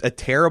like a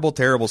terrible,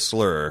 terrible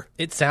slur.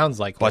 It sounds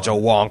like Bunch one.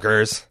 of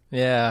Wonkers.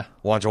 Yeah.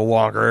 Bunch of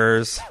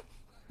Wonkers.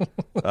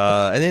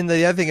 And then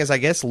the other thing is, I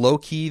guess,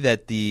 low-key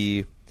that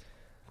man,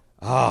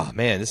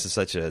 this is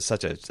such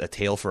a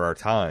tale for our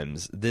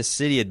times. This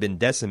city had been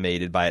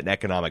decimated by an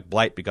economic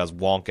blight because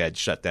Wonka had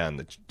shut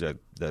down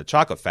the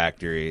chocolate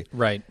factory.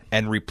 Right.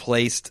 And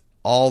replaced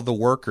all the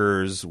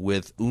workers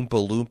with Oompa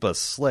Loompa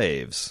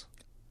slaves.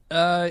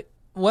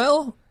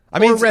 Well, I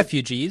mean,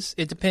 refugees.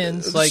 It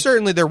depends. Like,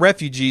 certainly they're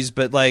refugees,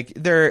 but like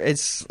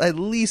it's at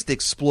least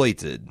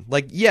exploited.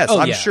 Like, yes,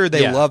 I'm sure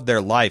they love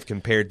their life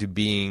compared to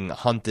being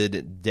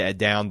hunted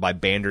down by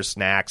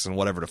Bandersnacks and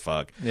whatever the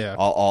fuck. Yeah.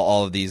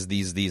 All of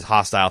these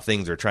hostile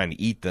things are trying to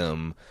eat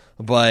them.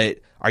 But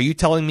are you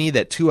telling me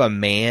that to a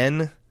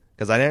man?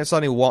 Because I never saw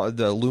any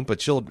the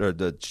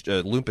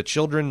Loompa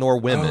children nor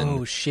women.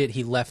 Oh shit!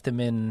 He left them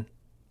in.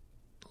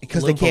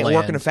 Because they can't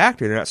work in a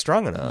factory. They're not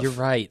strong enough. You're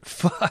right.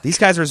 Fuck. These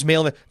guys are as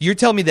male. You're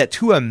telling me that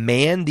to a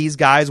man, these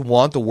guys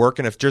want to work,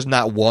 and if there's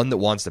not one that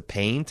wants to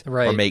paint or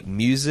Right. make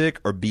music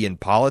or be in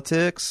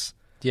politics,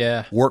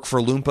 Yeah. work for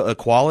Loompa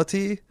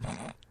equality,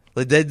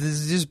 like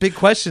there's just big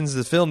questions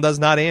the film does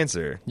not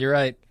answer. You're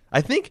right. I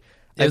think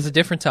It was a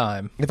different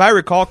time. if I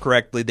recall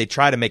correctly, they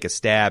try to make a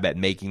stab at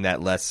making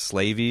that less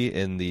slavey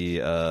in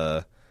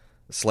the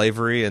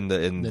slavery in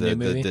the new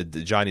movie? the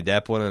Johnny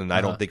Depp one, and I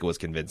don't think it was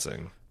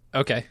convincing.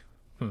 Okay.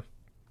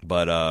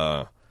 But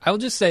I will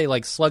just say,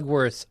 like,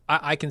 Slugworth,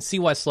 I can see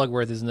why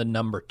Slugworth is in the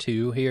number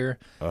 2 here,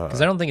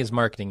 because I don't think his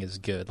marketing is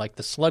good. Like,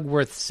 the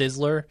Slugworth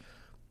Sizzler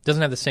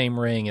doesn't have the same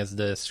ring as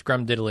the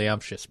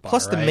Scrumdiddlyumptious bar,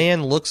 plus, the right?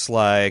 man looks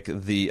like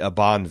a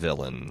Bond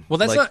villain. Well,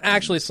 that's Like, not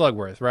actually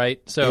Slugworth, right?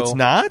 So It's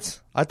not?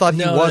 I thought he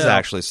No, was no.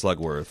 actually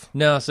Slugworth.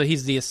 No, so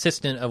he's the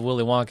assistant of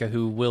Willy Wonka,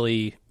 who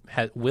Willy?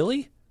 I'm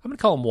going to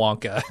call him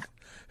Wonka.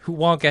 Who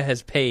Wonka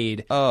has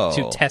paid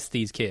to test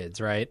these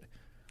kids, right?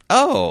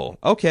 Oh,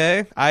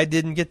 okay. I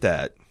didn't get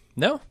that.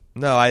 No?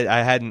 No, I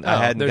hadn't.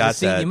 I hadn't there's got a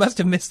scene. that. You must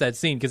have missed that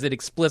scene because it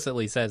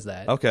explicitly says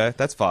that. Okay,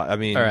 that's fine. I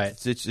mean, All right.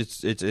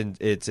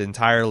 it's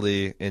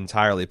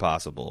entirely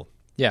possible.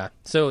 Yeah.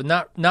 So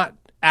not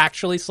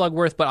actually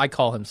Slugworth, but I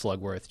call him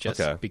Slugworth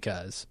just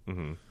because.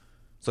 Mm-hmm.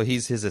 So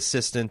he's his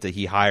assistant that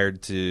he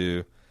hired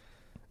to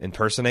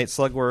impersonate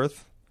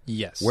Slugworth?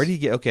 Yes. Where do you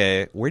get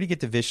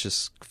the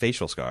vicious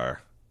facial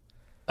scar?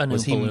 An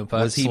Oompa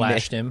Loompa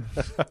slashed him.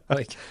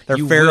 Like, they're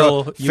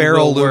feral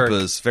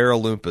Loompas.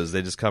 Feral Loompas.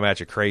 They just come at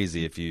you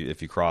crazy if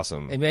you cross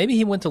them. And maybe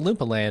he went to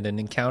Loompa Land and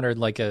encountered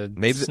like a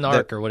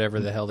snark or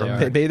whatever the hell they are.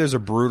 Maybe there's a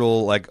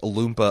brutal like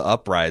Loompa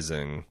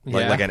uprising,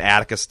 like an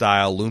Attica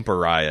style Loompa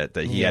riot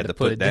that he had to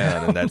put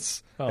down, and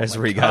that's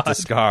where he got the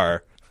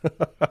scar.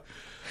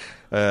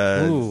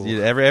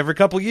 Every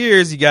couple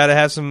years, you got to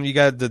have some. You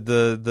got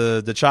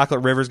the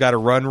chocolate river's got to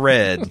run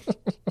red.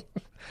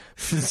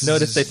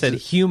 Notice they said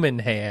human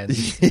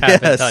hands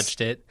haven't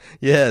touched it.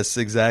 Yes,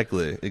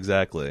 exactly.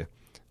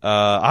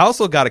 I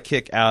also got a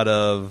kick out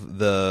of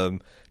the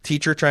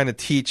teacher trying to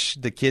teach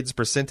the kids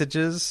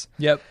percentages.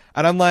 Yep.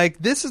 And I'm like,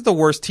 this is the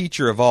worst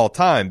teacher of all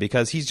time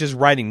because he's just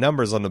writing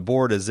numbers on the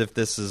board as if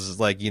this is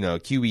like,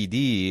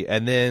 QED.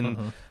 And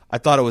then I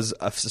thought it was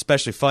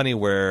especially funny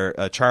where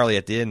Charlie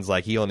at the end is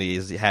like, he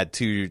only had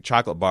 2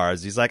 chocolate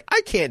bars. He's like,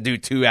 I can't do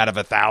 2 out of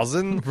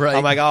 1,000. Right.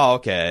 I'm like, oh,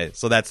 okay.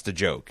 So that's the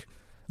joke.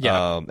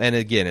 Yeah. And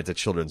again, it's a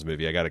children's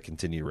movie. I got to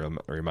continue to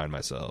remind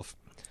myself.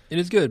 It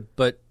is good,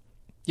 but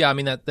yeah, I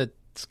mean that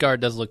scar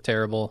does look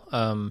terrible.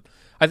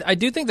 I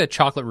do think that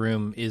Chocolate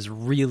Room is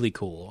really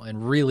cool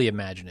and really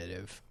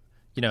imaginative.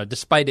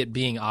 Despite it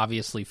being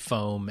obviously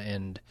foam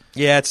and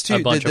it's too. A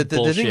bunch of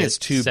the thing that's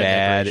too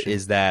bad decoration.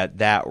 is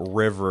that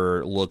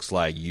river looks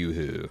like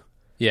Yoo-hoo.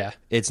 Yeah,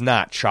 it's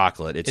not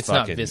chocolate. It's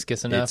not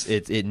viscous enough.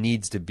 It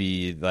needs to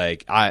be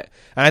like I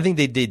think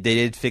they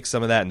did fix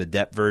some of that in the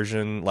depth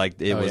version. Like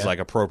it was like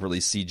appropriately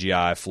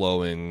CGI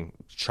flowing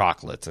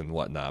chocolate and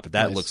whatnot. But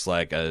that looks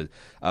like a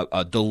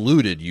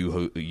diluted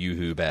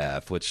Yoo-hoo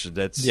bath, which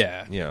that's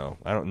I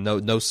don't know.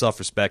 No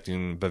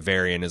self-respecting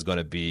Bavarian is going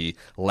to be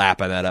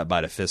lapping that up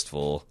by the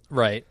fistful.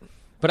 Right,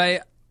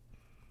 but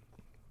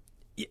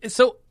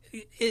so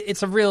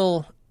it's a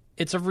real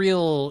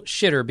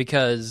shitter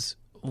because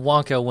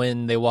Wonka,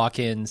 when they walk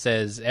in,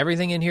 says,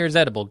 everything in here is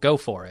edible, go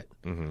for it.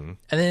 Mm-hmm.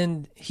 And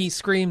then he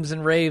screams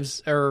and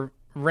raves or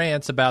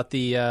rants about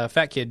the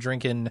fat kid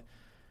drinking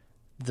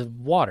the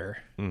water.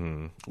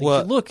 Mm-hmm.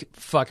 Well, look,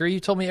 fucker, you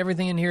told me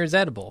everything in here is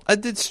edible.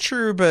 It's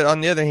true, but on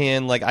the other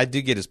hand, like I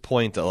do get his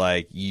point that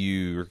like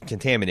you're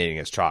contaminating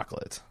his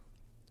chocolate.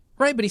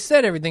 Right, but he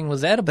said everything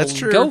was edible. That's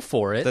true. Go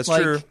for it. That's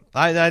true.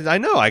 I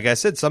know. Like I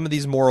said, some of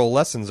these moral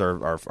lessons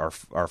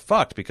are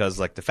fucked because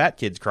like the fat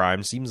kid's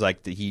crime seems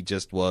like that he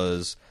just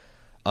was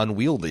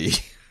unwieldy.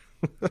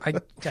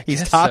 I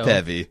He's top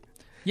heavy.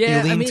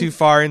 Yeah, he leaned too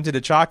far into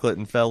the chocolate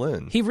and fell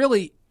in.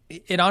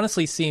 It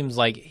honestly seems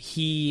like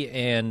he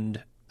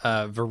and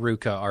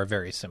Veruca are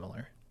very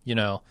similar.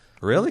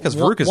 Really? Because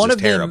Veruca's just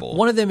terrible.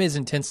 One of them is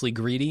intensely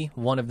greedy.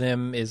 One of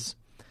them is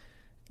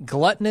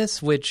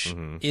gluttonous, which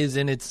is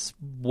in its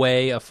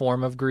way a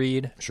form of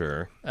greed.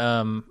 Sure.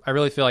 I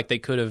really feel like they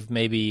could have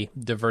maybe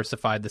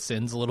diversified the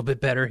sins a little bit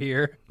better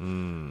here.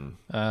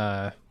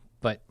 But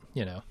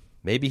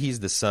maybe he's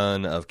the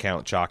son of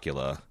Count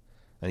Chocula,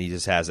 and he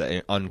just has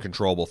an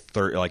uncontrollable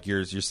thirst. Like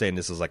you're saying,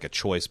 this is like a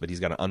choice, but he's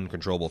got an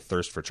uncontrollable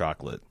thirst for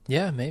chocolate.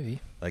 Yeah,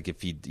 maybe. Like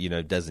if he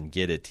doesn't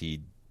get it,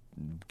 he'd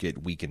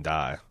get weak and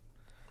die.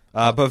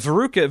 But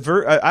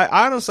Veruca,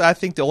 I honestly, I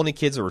think the only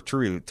kids that were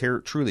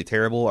truly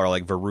terrible are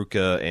like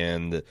Veruca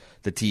and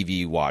the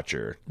TV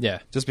watcher. Yeah.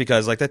 Just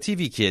because like that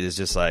TV kid is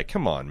just like,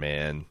 come on,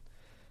 man.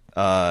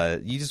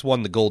 You just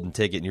won the golden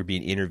ticket and you're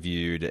being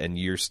interviewed and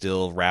you're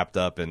still wrapped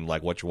up in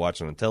like what you're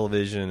watching on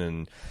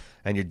television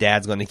and your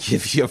dad's going to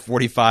give you a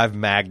 45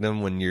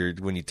 Magnum when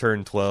you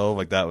turn 12.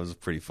 Like that was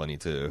pretty funny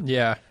too.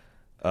 Yeah.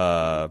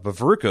 But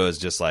Veruca is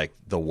just like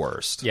the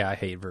worst. Yeah, I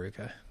hate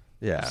Veruca.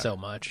 Yeah, so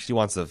much. She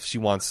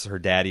wants her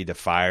daddy to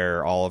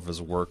fire all of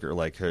his work, or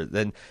like her.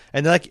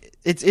 And like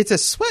it's a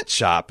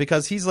sweatshop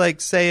because he's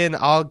like saying,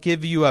 "I'll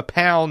give you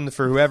 £1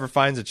 for whoever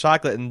finds a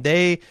chocolate," and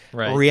they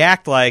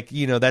react like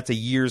that's a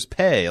year's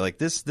pay. Like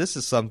this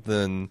is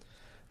something.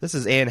 This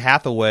is Anne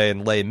Hathaway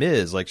and Les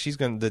Mis. Like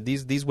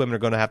these women are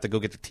going to have to go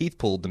get their teeth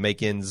pulled to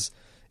make ends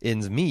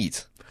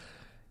meet.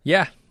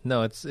 Yeah,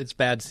 no, it's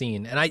bad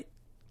scene, and I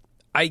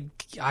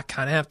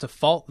kind of have to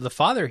fault the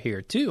father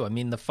here, too. I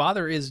mean, the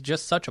father is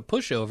just such a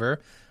pushover.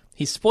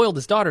 He spoiled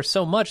his daughter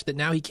so much that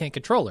now he can't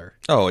control her.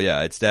 Oh,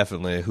 yeah. It's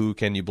definitely, who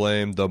can you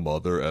blame? The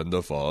mother and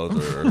the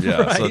father.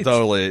 Yeah, right. So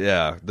totally,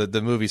 yeah.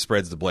 The movie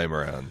spreads the blame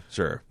around.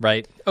 Sure.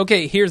 Right.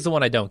 Okay, here's the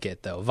one I don't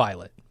get, though.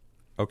 Violet.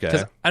 Okay.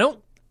 Because I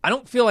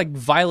don't feel like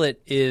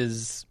Violet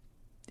is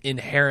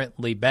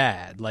inherently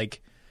bad.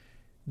 Like,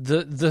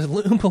 the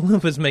Oompa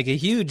Loompas make a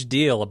huge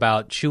deal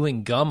about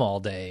chewing gum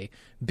all day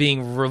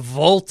being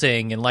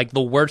revolting and like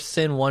the worst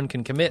sin one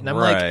can commit, and I'm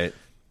like,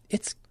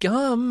 it's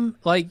gum.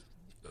 Like,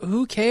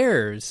 who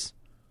cares?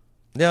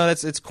 No,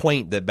 it's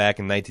quaint that back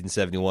in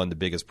 1971, the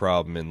biggest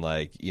problem in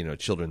like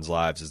children's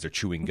lives is they're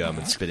chewing gum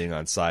and spitting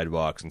on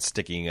sidewalks and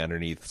sticking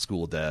underneath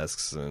school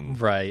desks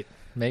and right.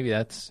 Maybe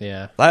that's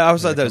I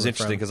always thought that was coming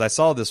interesting from. because I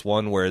saw this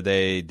one where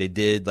they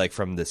did like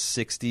from the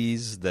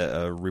 60s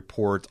the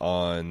report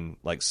on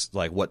like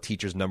what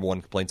teachers' number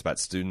one complaints about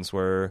students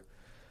were,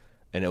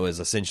 and it was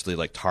essentially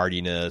like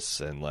tardiness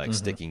and like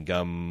sticking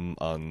gum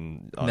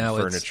on now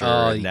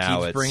furniture. He now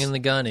keeps it's bringing the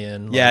gun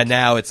in. yeah, like-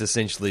 now it's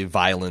essentially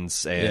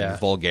violence and Yeah.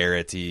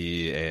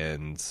 vulgarity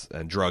and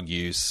drug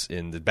use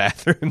in the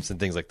bathrooms and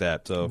things like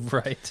that. So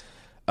right.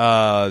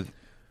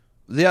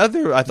 the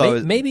other I thought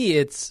was, Maybe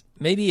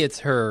it's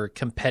her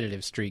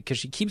competitive streak because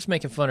she keeps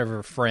making fun of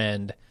her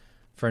friend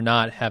for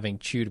not having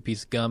chewed a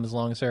piece of gum as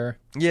long as her.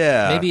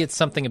 yeah, Maybe it's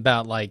something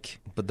about like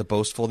but the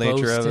boastful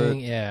nature of it. boasting,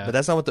 yeah. But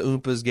that's not what the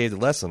Oompas gave the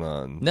lesson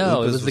on.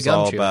 No, it Oompas was the gum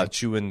all chewing. about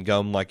chewing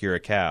gum like you're a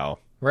cow.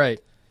 right.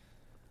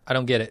 I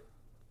don't get it.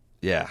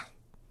 Yeah,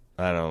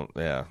 I don't.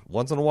 Yeah,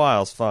 once in a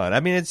while is fine. I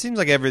mean, it seems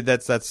like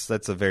that's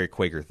a very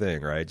Quaker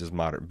thing, right? Just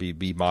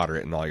be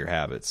moderate in all your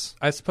habits.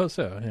 I suppose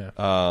so.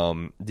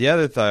 Yeah. The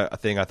other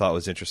thing I thought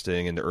was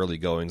interesting in the early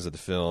goings of the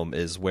film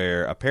is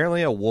where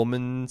apparently a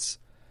woman's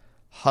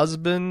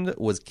husband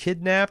was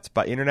kidnapped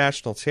by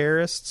international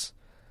terrorists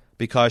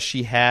because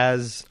she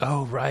has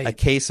Oh right. a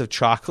case of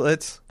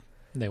chocolate.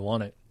 They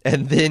want it.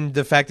 And then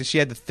the fact that she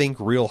had to think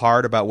real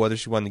hard about whether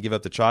she wanted to give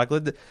up the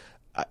chocolate.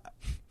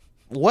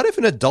 What if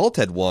an adult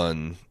had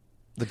won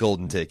the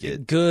golden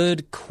ticket?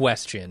 Good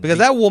question. Because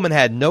that woman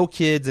had no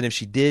kids, and if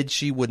she did,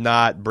 she would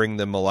not bring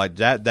them alive.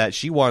 That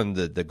she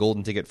wanted the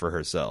golden ticket for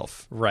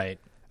herself. right.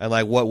 And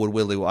like, what would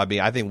Willy? I mean,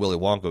 I think Willy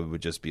Wonka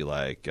would just be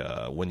like,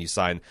 when you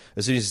sign,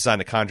 as soon as you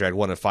sign a contract,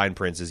 one of the fine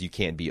prints is you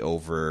can't be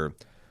over,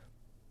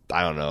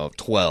 I don't know,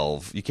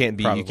 12. You can't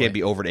Probably.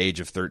 be over the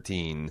age of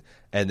 13.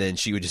 And then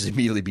she would just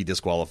immediately be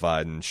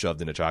disqualified and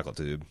shoved in a chocolate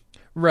tube.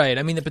 Right.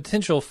 I mean, the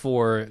potential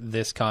for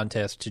this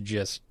contest to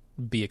just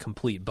be a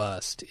complete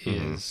bust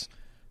is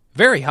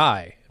very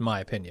high, in my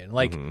opinion.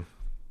 Like,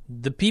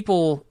 the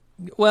people,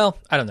 well,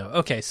 I don't know.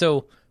 Okay,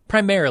 so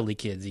primarily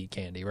kids eat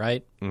candy,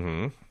 right?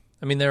 Mm-hmm.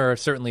 I mean, there are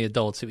certainly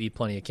adults who eat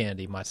plenty of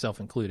candy, myself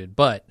included,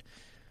 but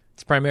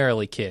it's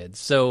primarily kids.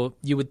 So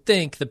you would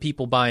think the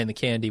people buying the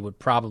candy would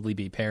probably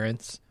be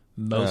parents,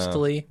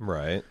 mostly.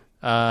 Right.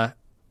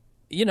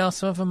 You know,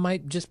 some of them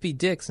might just be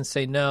dicks and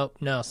say, no,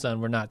 son,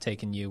 we're not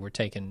taking you. We're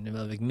taking,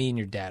 like, me and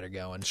your dad are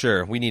going.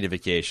 Sure, we need a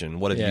vacation.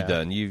 What have you Yeah.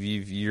 done?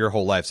 Your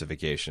whole life's a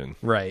vacation.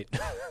 Right.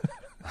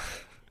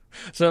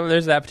 So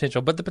there's that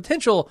potential. But the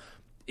potential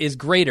is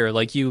greater,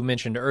 like you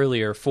mentioned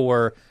earlier,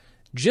 for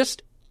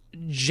just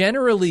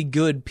generally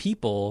good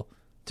people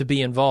to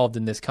be involved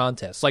in this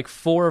contest. Like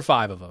 4 or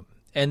 5 of them.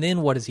 And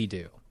then what does he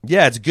do?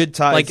 Yeah, it's a good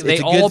time. Like, it's they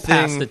a good all thing.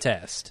 pass the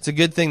test. It's a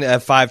good thing to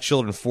have 5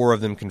 children. 4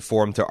 of them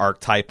conform to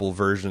archetypal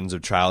versions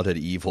of childhood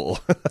evil,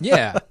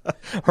 Yeah.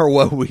 or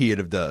what we'd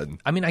have done.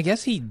 I mean, I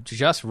guess he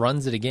just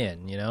runs it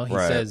again, you know? He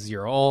Right. says,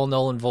 you're all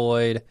null and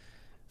void.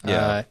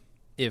 Yeah.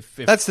 If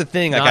That's the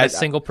thing. not Like, a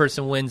single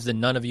person wins, then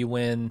none of you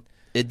win.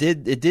 It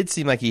did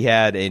seem like he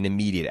had an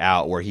immediate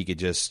out where you could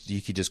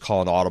just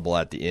call an audible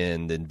at the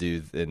end and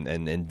do and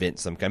invent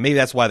some kind. Maybe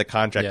that's why the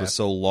contract Yeah. was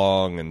so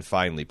long and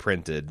finely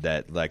printed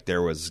that like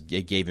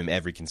it gave him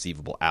every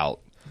conceivable out.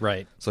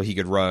 Right. So he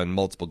could run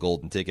multiple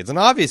golden tickets. And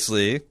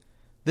obviously,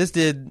 this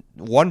did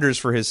wonders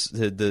for his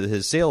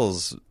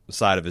sales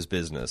side of his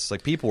business.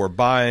 Like, people were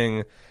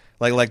buying,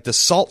 like the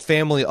Salt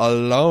family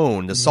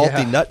alone, the Salty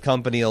Yeah. Nut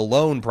Company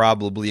alone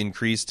probably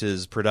increased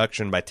his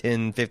production by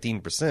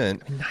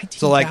 10-15%.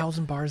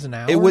 19,000 bars an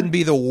hour? It wouldn't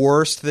be the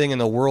worst thing in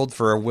the world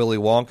for a Willy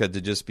Wonka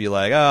to just be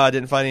like, I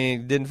didn't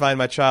find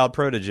my child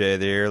protege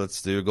there.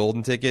 Let's do a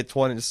golden ticket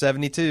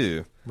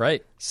 72.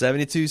 Right.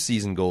 72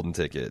 season golden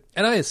ticket.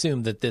 And I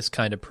assume that this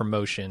kind of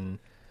promotion,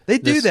 They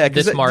do that. 'cause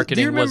this do you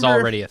marketing was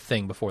remember- already a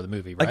thing before the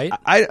movie, right? Like,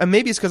 I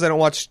maybe it's because I don't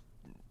watch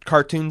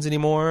cartoons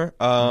anymore.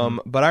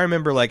 But I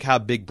remember like how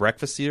big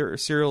breakfast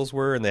cereals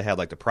were, and they had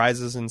like the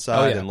prizes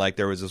inside. Oh, yeah. And like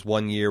there was this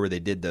one year where they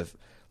did the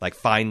like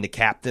find the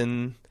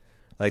captain.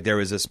 Like there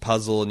was this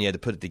puzzle, and you had to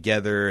put it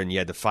together, and you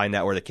had to find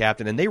out where the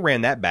captain. And they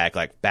ran that back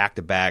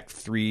to back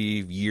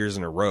 3 years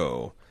in a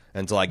row.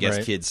 Until I guess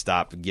Right. kids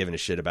stopped giving a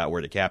shit about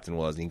where the captain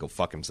was, and he can go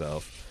fuck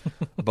himself.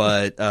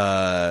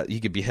 But he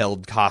could be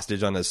held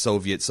hostage on a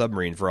Soviet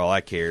submarine for all I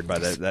cared by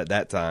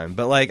that time.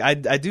 But like I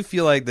do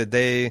feel like that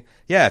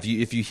if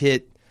you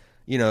hit,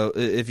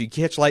 if you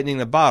catch lightning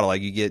in a bottle,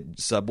 like you get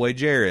Subway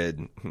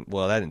Jared.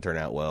 Well, that didn't turn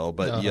out well,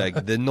 but like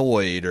the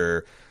Noid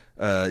or.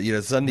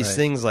 Some of these Right.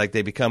 things like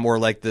they become, or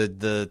like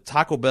the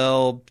Taco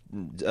Bell,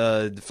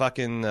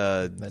 fucking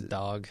that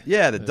dog.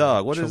 yeah, the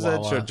dog. What is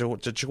Chihuahua.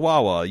 that?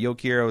 Chihuahua.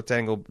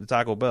 Yokiro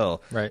Taco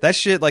Bell. Right. That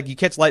shit, like, you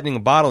catch lightning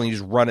in a bottle and you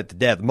just run it to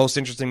death. The most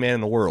interesting man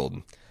in the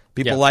world.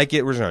 People Yeah. like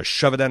it. We're just going to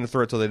shove it down their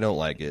throat till they don't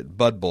like it.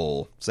 Bud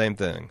Bowl. Same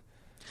thing.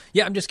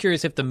 Yeah, I'm just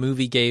curious if the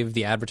movie gave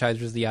the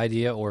advertisers the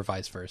idea or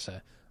vice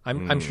versa.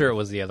 I'm sure it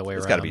was the other way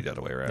It's around. got to be the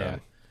other way around. Yeah.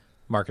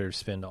 Marketers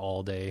spend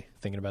all day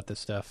thinking about this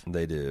stuff.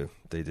 They do.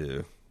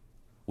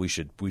 We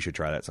should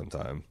try that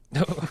sometime.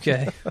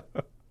 Okay.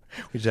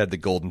 We should have the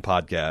Golden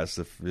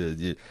Podcast.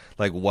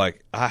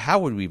 How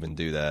would we even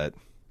do that?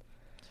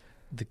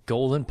 The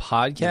Golden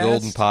Podcast? The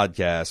Golden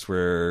Podcast,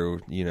 where,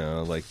 you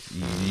know, like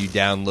you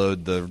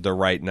download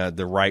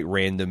the right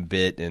random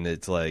bit, and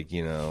it's like,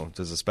 you know,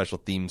 there's a special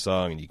theme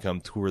song, and you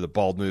come tour the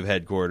Bald Move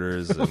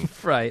headquarters, and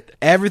right.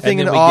 everything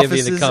And in then the we give you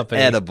office the is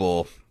company.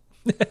 edible.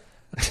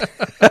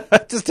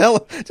 just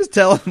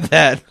tell him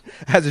that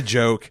as a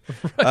joke.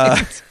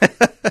 Right.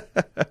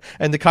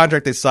 And the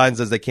contract they signed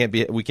says we can't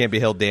be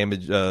held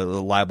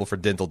liable for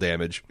dental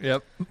damage.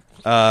 Yep.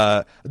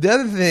 The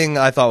other thing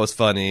I thought was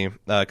funny,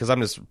 because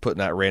I'm just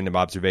putting out random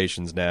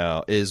observations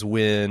now, is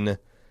when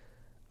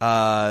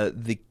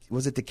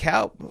was it the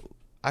cow?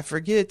 I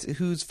forget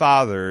whose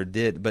father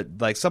did, but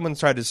like someone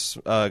tried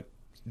to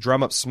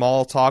drum up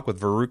small talk with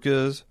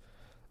Veruca's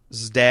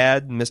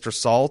dad, Mr.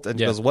 Salt, and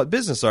he goes, "What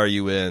business are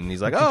you in?" And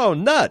he's like, "Oh,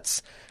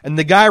 nuts!" And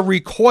the guy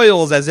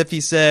recoils as if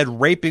he said,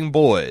 "Raping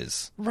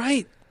boys."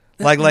 Right.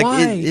 Like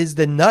Why? is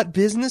the nut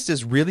business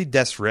just really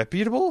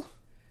disreputable?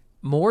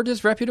 More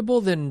disreputable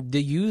than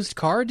the used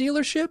car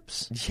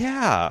dealerships?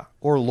 Yeah,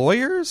 or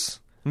lawyers.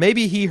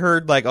 Maybe he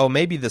heard like, oh,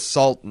 maybe the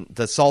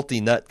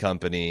Salty Nut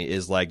Company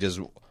is like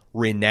just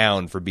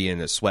renowned for being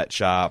a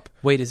sweatshop.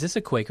 Wait, is this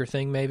a Quaker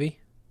thing? Maybe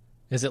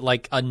is it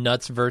like a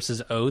nuts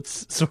versus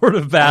oats sort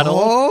of battle?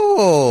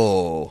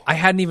 Oh, I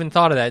hadn't even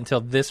thought of that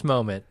until this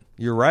moment.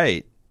 you're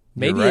right.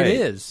 Maybe You're right. it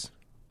is.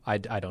 I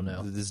don't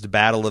know. This is the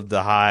battle of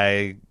the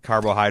high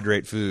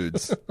carbohydrate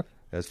foods.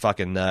 Those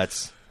fucking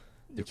nuts.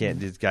 You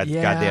can't. It's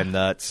goddamn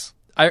nuts.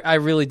 I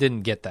really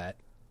didn't get that.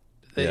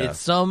 Yeah.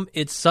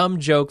 It's some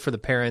joke for the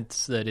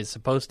parents that is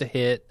supposed to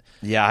hit.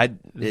 Yeah,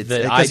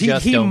 That I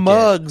just he don't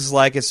mugs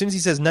like as soon as he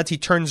says nuts, he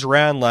turns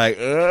around like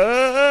you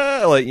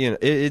know,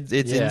 it's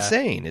Yeah.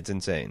 insane. It's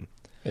insane.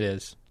 It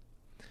is.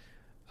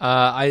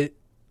 I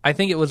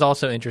think it was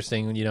also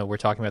interesting. You know, we're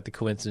talking about the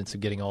coincidence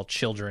of getting all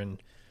children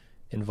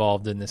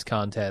involved in this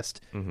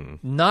contest. Mm-hmm.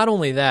 Not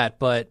only that,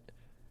 but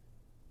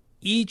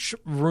each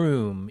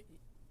room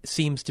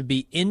seems to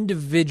be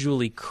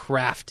individually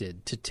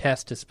crafted to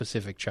test a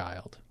specific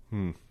child.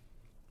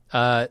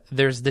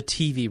 There's the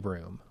TV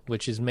room,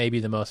 which is maybe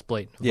the most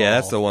blatant of Yeah, all.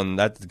 that's the one.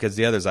 That's because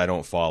the others I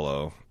don't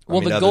follow.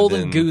 Well, the other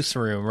Golden than Goose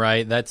room,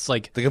 right? That's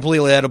like the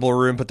completely edible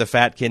room. Put the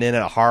fat kid in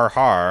it. Har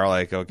har.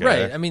 Like okay,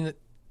 right. I mean,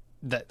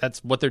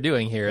 that's what they're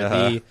doing here.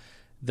 Uh-huh.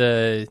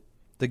 The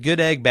good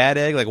egg, bad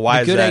egg. Like why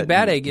the is good that egg,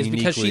 bad egg is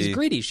because uniquely- she's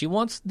greedy. She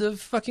wants the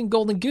fucking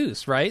golden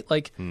goose, right?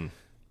 Like,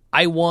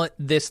 I want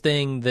this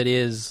thing that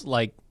is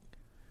like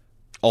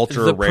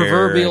ultra the rare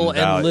proverbial and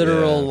valid-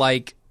 literal, yeah.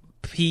 like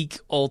peak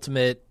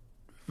ultimate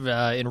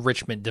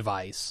enrichment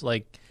device.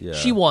 Like Yeah.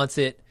 she wants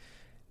it.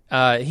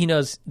 He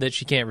knows that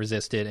she can't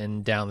resist it,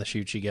 and down the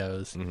chute she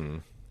goes. Mm-hmm.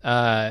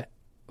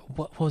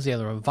 What was the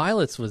other one?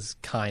 Violet's was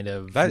kind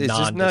of That is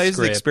just no. It's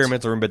the nondescript.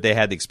 experimental room, but they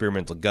had the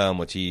experimental gum,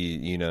 which he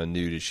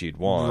knew that she'd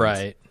want.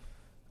 Right.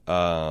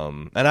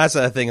 And that's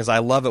the thing is, I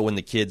love it when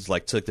the kids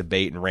like took the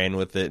bait and ran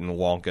with it, and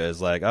Wonka is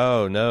like,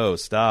 "Oh no,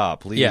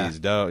 stop, please, Yeah.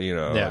 don't." You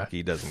know, Yeah. like,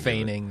 he doesn't give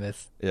feigning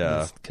this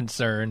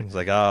concern. He's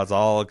like, "Oh, it's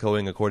all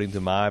going according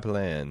to my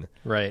plan."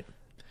 Right.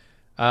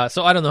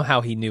 So I don't know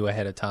how he knew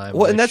ahead of time.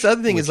 Well, and that's the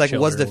other thing which is like,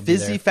 was the children will be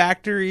fizzy there.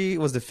 factory,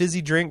 was the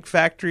fizzy drink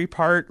factory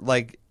part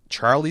like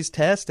Charlie's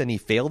test, and he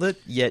failed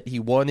it, yet he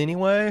won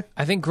anyway?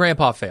 I think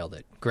Grandpa failed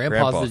it. Grandpa's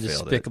Grandpa the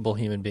failed it. despicable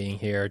human being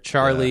here.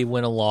 Charlie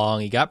went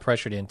along. He got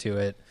pressured into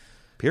it.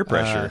 Peer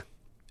pressure,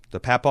 the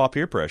Papaw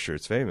peer pressure.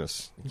 It's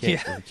famous.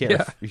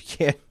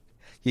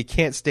 You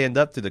can't stand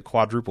up to the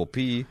quadruple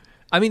P.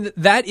 I mean,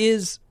 that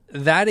is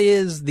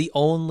the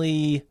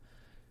only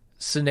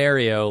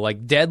scenario,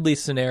 like deadly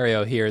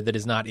scenario here, that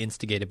is not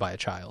instigated by a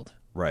child.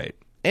 Right.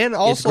 And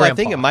also, I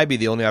think Grandpa. it might be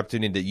the only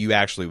opportunity that you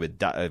actually would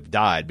have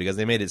died, because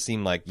they made it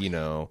seem like,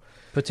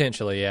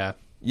 Potentially, yeah.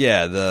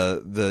 yeah,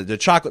 the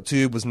chocolate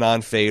tube was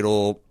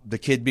non-fatal. The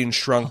kid being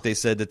shrunk, they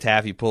said the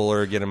taffy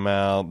puller, get him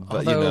out.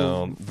 But,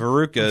 Although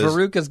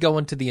Veruca's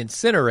going to the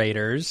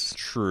incinerators.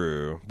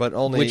 true. But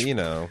only,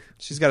 Which-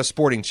 she's got a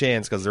sporting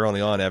chance because they're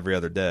only on every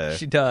other day.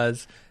 She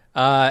does.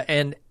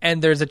 And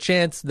there's a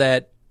chance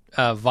that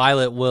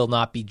Violet will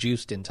not be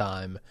juiced in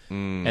time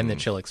and that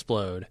she'll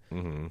explode.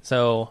 Mm-hmm.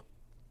 So,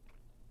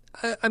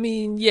 I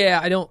mean,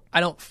 yeah, I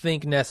don't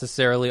think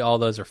necessarily all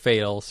those are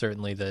fatal.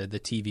 Certainly the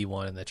TV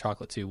one and the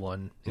chocolate tube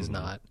one is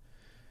not.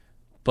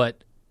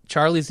 But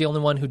Charlie's the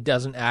only one who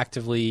doesn't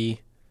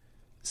actively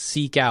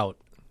seek out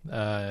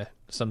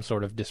some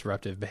sort of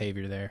disruptive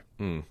behavior there.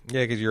 Yeah,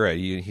 because you're right.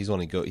 He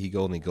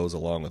only goes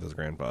along with his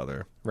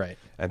grandfather. Right.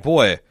 And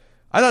boy,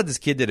 I thought this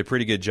kid did a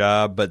pretty good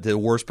job, but the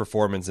worst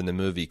performance in the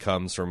movie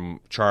comes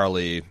from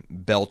Charlie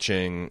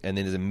belching and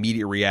then his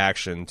immediate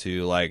reaction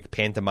to like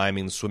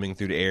pantomiming swimming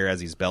through the air as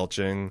he's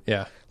belching.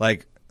 Yeah.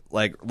 Like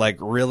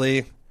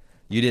really?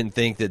 You didn't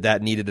think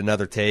that needed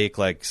another take?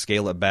 Like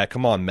scale it back?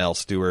 Come on, Mel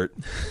Stewart.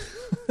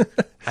 Well,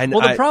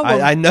 the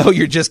problem- I know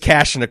you're just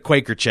cashing a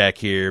Quaker check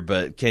here,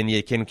 but can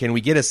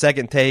we get a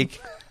second take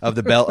of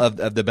the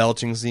of the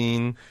belching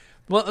scene?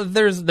 Well,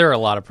 there are a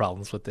lot of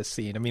problems with this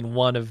scene. I mean,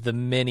 one of the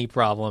many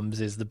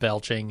problems is the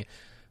belching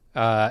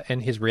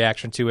and his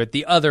reaction to it.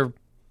 The other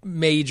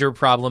major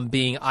problem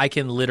being I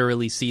can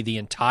literally see the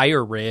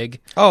entire rig.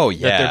 Oh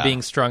yeah, that they're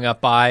being strung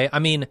up by. I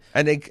mean,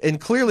 and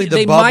clearly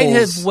they bubbles,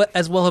 might have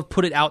as well have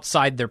put it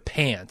outside their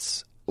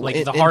pants,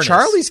 like the harness. In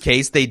Charlie's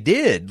case, they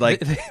did.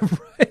 Like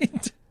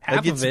right,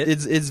 half of it.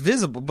 It's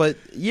visible, but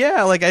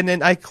yeah, like, and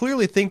then I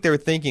clearly think they were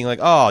thinking like,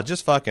 oh,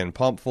 just fucking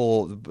pump it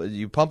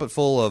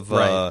full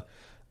of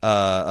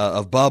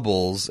of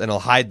bubbles, and it'll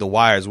hide the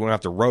wires. We don't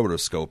have to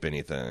rotoscope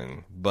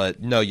anything.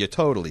 But no, you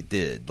totally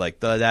did. Like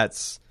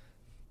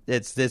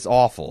it's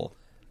awful.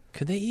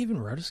 Could they even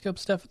rotoscope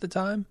stuff at the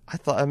time?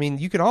 I mean,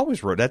 you can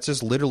always that's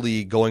just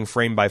literally going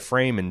frame by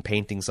frame and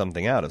painting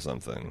something out of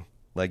something.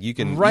 Like you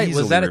can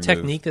was that a remove.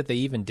 technique that they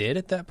even did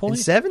at that point?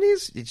 In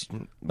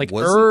 70s? Like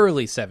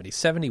early 70s,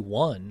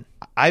 71.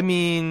 I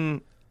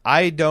mean,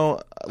 I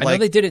don't... I know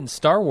they did it in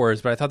Star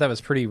Wars, but I thought that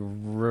was pretty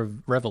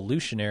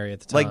revolutionary at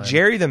the time. Like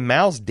Jerry the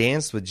Mouse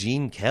danced with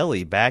Gene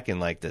Kelly back in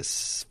like the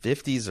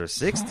 50s or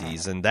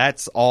 60s, and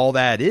that's all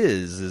that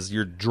is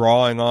you're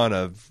drawing on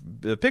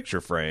a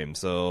picture frame.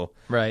 So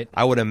right.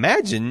 I would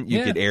imagine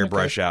you could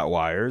airbrush out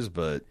wires,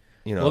 but...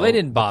 You know, well, they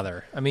didn't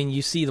bother. I mean,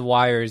 you see the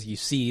wires, you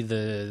see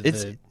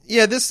the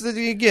yeah. This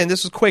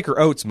was Quaker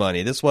Oats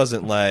money. This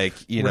wasn't like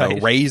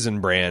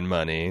Raisin Bran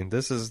money.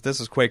 This is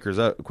Quaker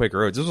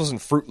Oats. This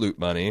wasn't Fruit Loop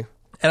money.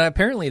 And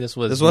apparently, this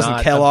wasn't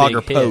not Kellogg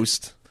or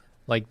Post.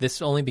 Like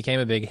this only became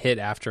a big hit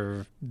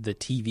after the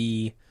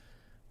TV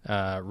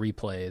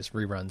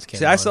reruns came.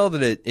 See, I saw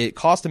that it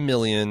cost $1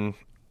 million,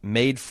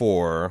 made $4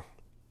 million.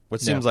 What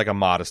seems like a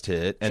modest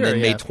hit, and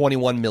then made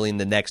 $21 million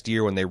the next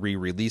year when they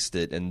re-released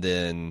it, and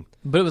then.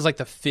 But it was like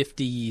the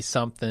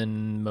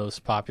 50-something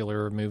most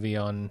popular movie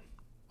on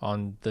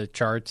the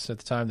charts at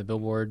the time, the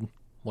Billboard,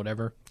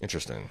 whatever.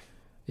 Interesting.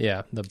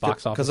 Yeah, the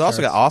box office. Because it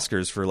also got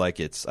Oscars for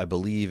like I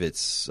believe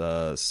it's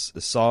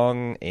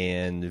song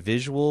and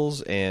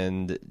visuals,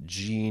 and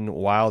Gene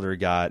Wilder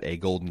got a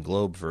Golden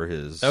Globe for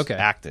his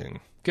acting.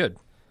 Good.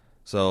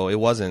 So it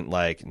wasn't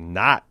like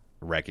not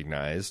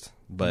recognized.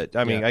 But,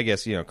 I mean, I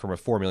guess,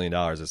 $4 million,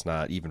 it's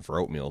not, even for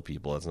oatmeal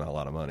people, it's not a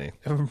lot of money.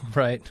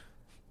 Right.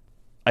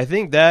 I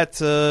think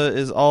that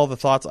is all the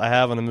thoughts I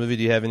have on the movie.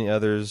 Do you have any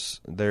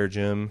others there,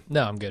 Jim?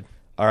 No, I'm good.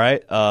 All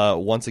right.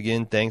 Once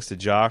again, thanks to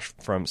Josh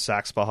from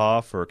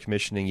Saxbaha for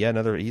commissioning yet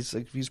another.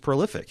 He's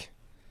prolific.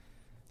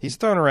 He's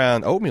throwing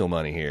around oatmeal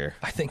money here.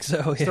 I think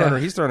so, He's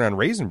throwing around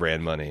Raisin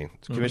Bran money,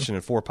 commissioning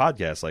 4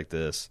 podcasts like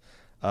this.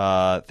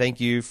 Thank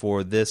you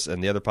for this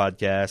and the other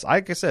podcasts.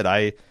 Like I said,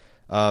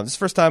 this is the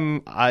first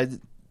time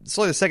it's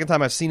only the second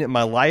time I've seen it in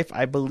my life,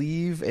 I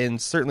believe,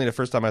 and certainly the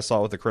first time I saw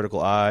it with a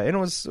critical eye.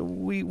 And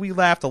we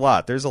laughed a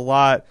lot. There's a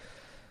lot.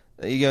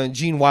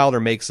 Gene Wilder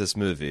makes this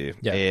movie,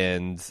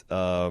 and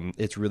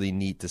it's really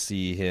neat to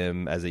see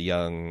him as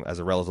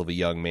a relatively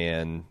young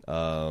man,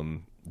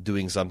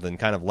 doing something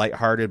kind of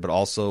lighthearted, but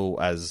also,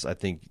 as I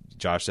think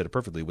Josh said it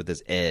perfectly, with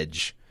this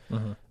edge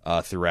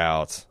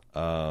throughout.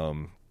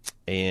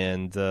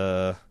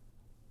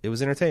 It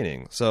was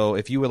entertaining. So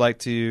if you would like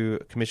to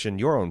commission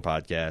your own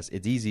podcast,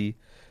 it's easy.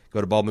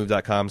 Go to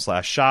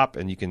baldmove.com/shop,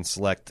 and you can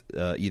select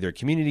either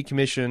community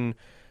commission,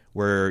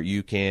 where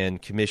you can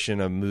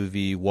commission a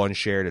movie 1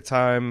 share at a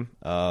time.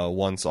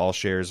 Once all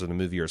shares of the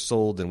movie are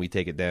sold, then we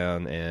take it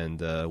down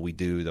and we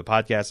do the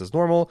podcast as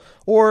normal.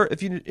 Or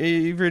if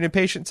you're an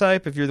impatient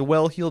type, if you're the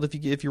well-heeled,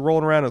 if you're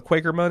rolling around with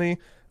Quaker money,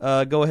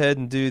 go ahead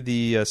and do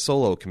the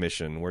solo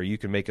commission, where you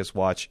can make us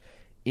watch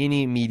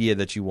any media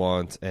that you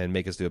want and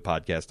make us do a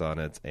podcast on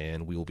it,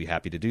 and we will be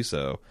happy to do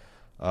so.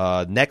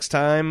 Next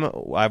time,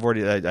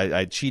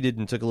 I cheated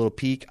and took a little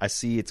peek. I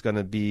see it's going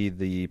to be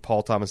the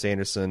Paul Thomas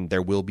Anderson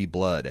There Will Be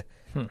Blood.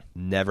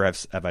 Never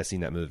have I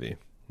seen that movie.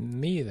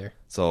 Me either.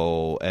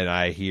 So, and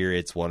I hear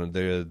it's one of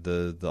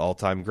the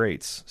all-time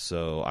greats.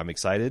 So I'm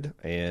excited,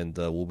 and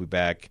we'll be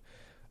back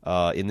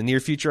in the near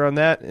future on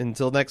that.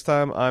 Until next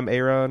time, I'm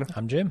Aaron.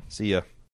 I'm Jim. See ya.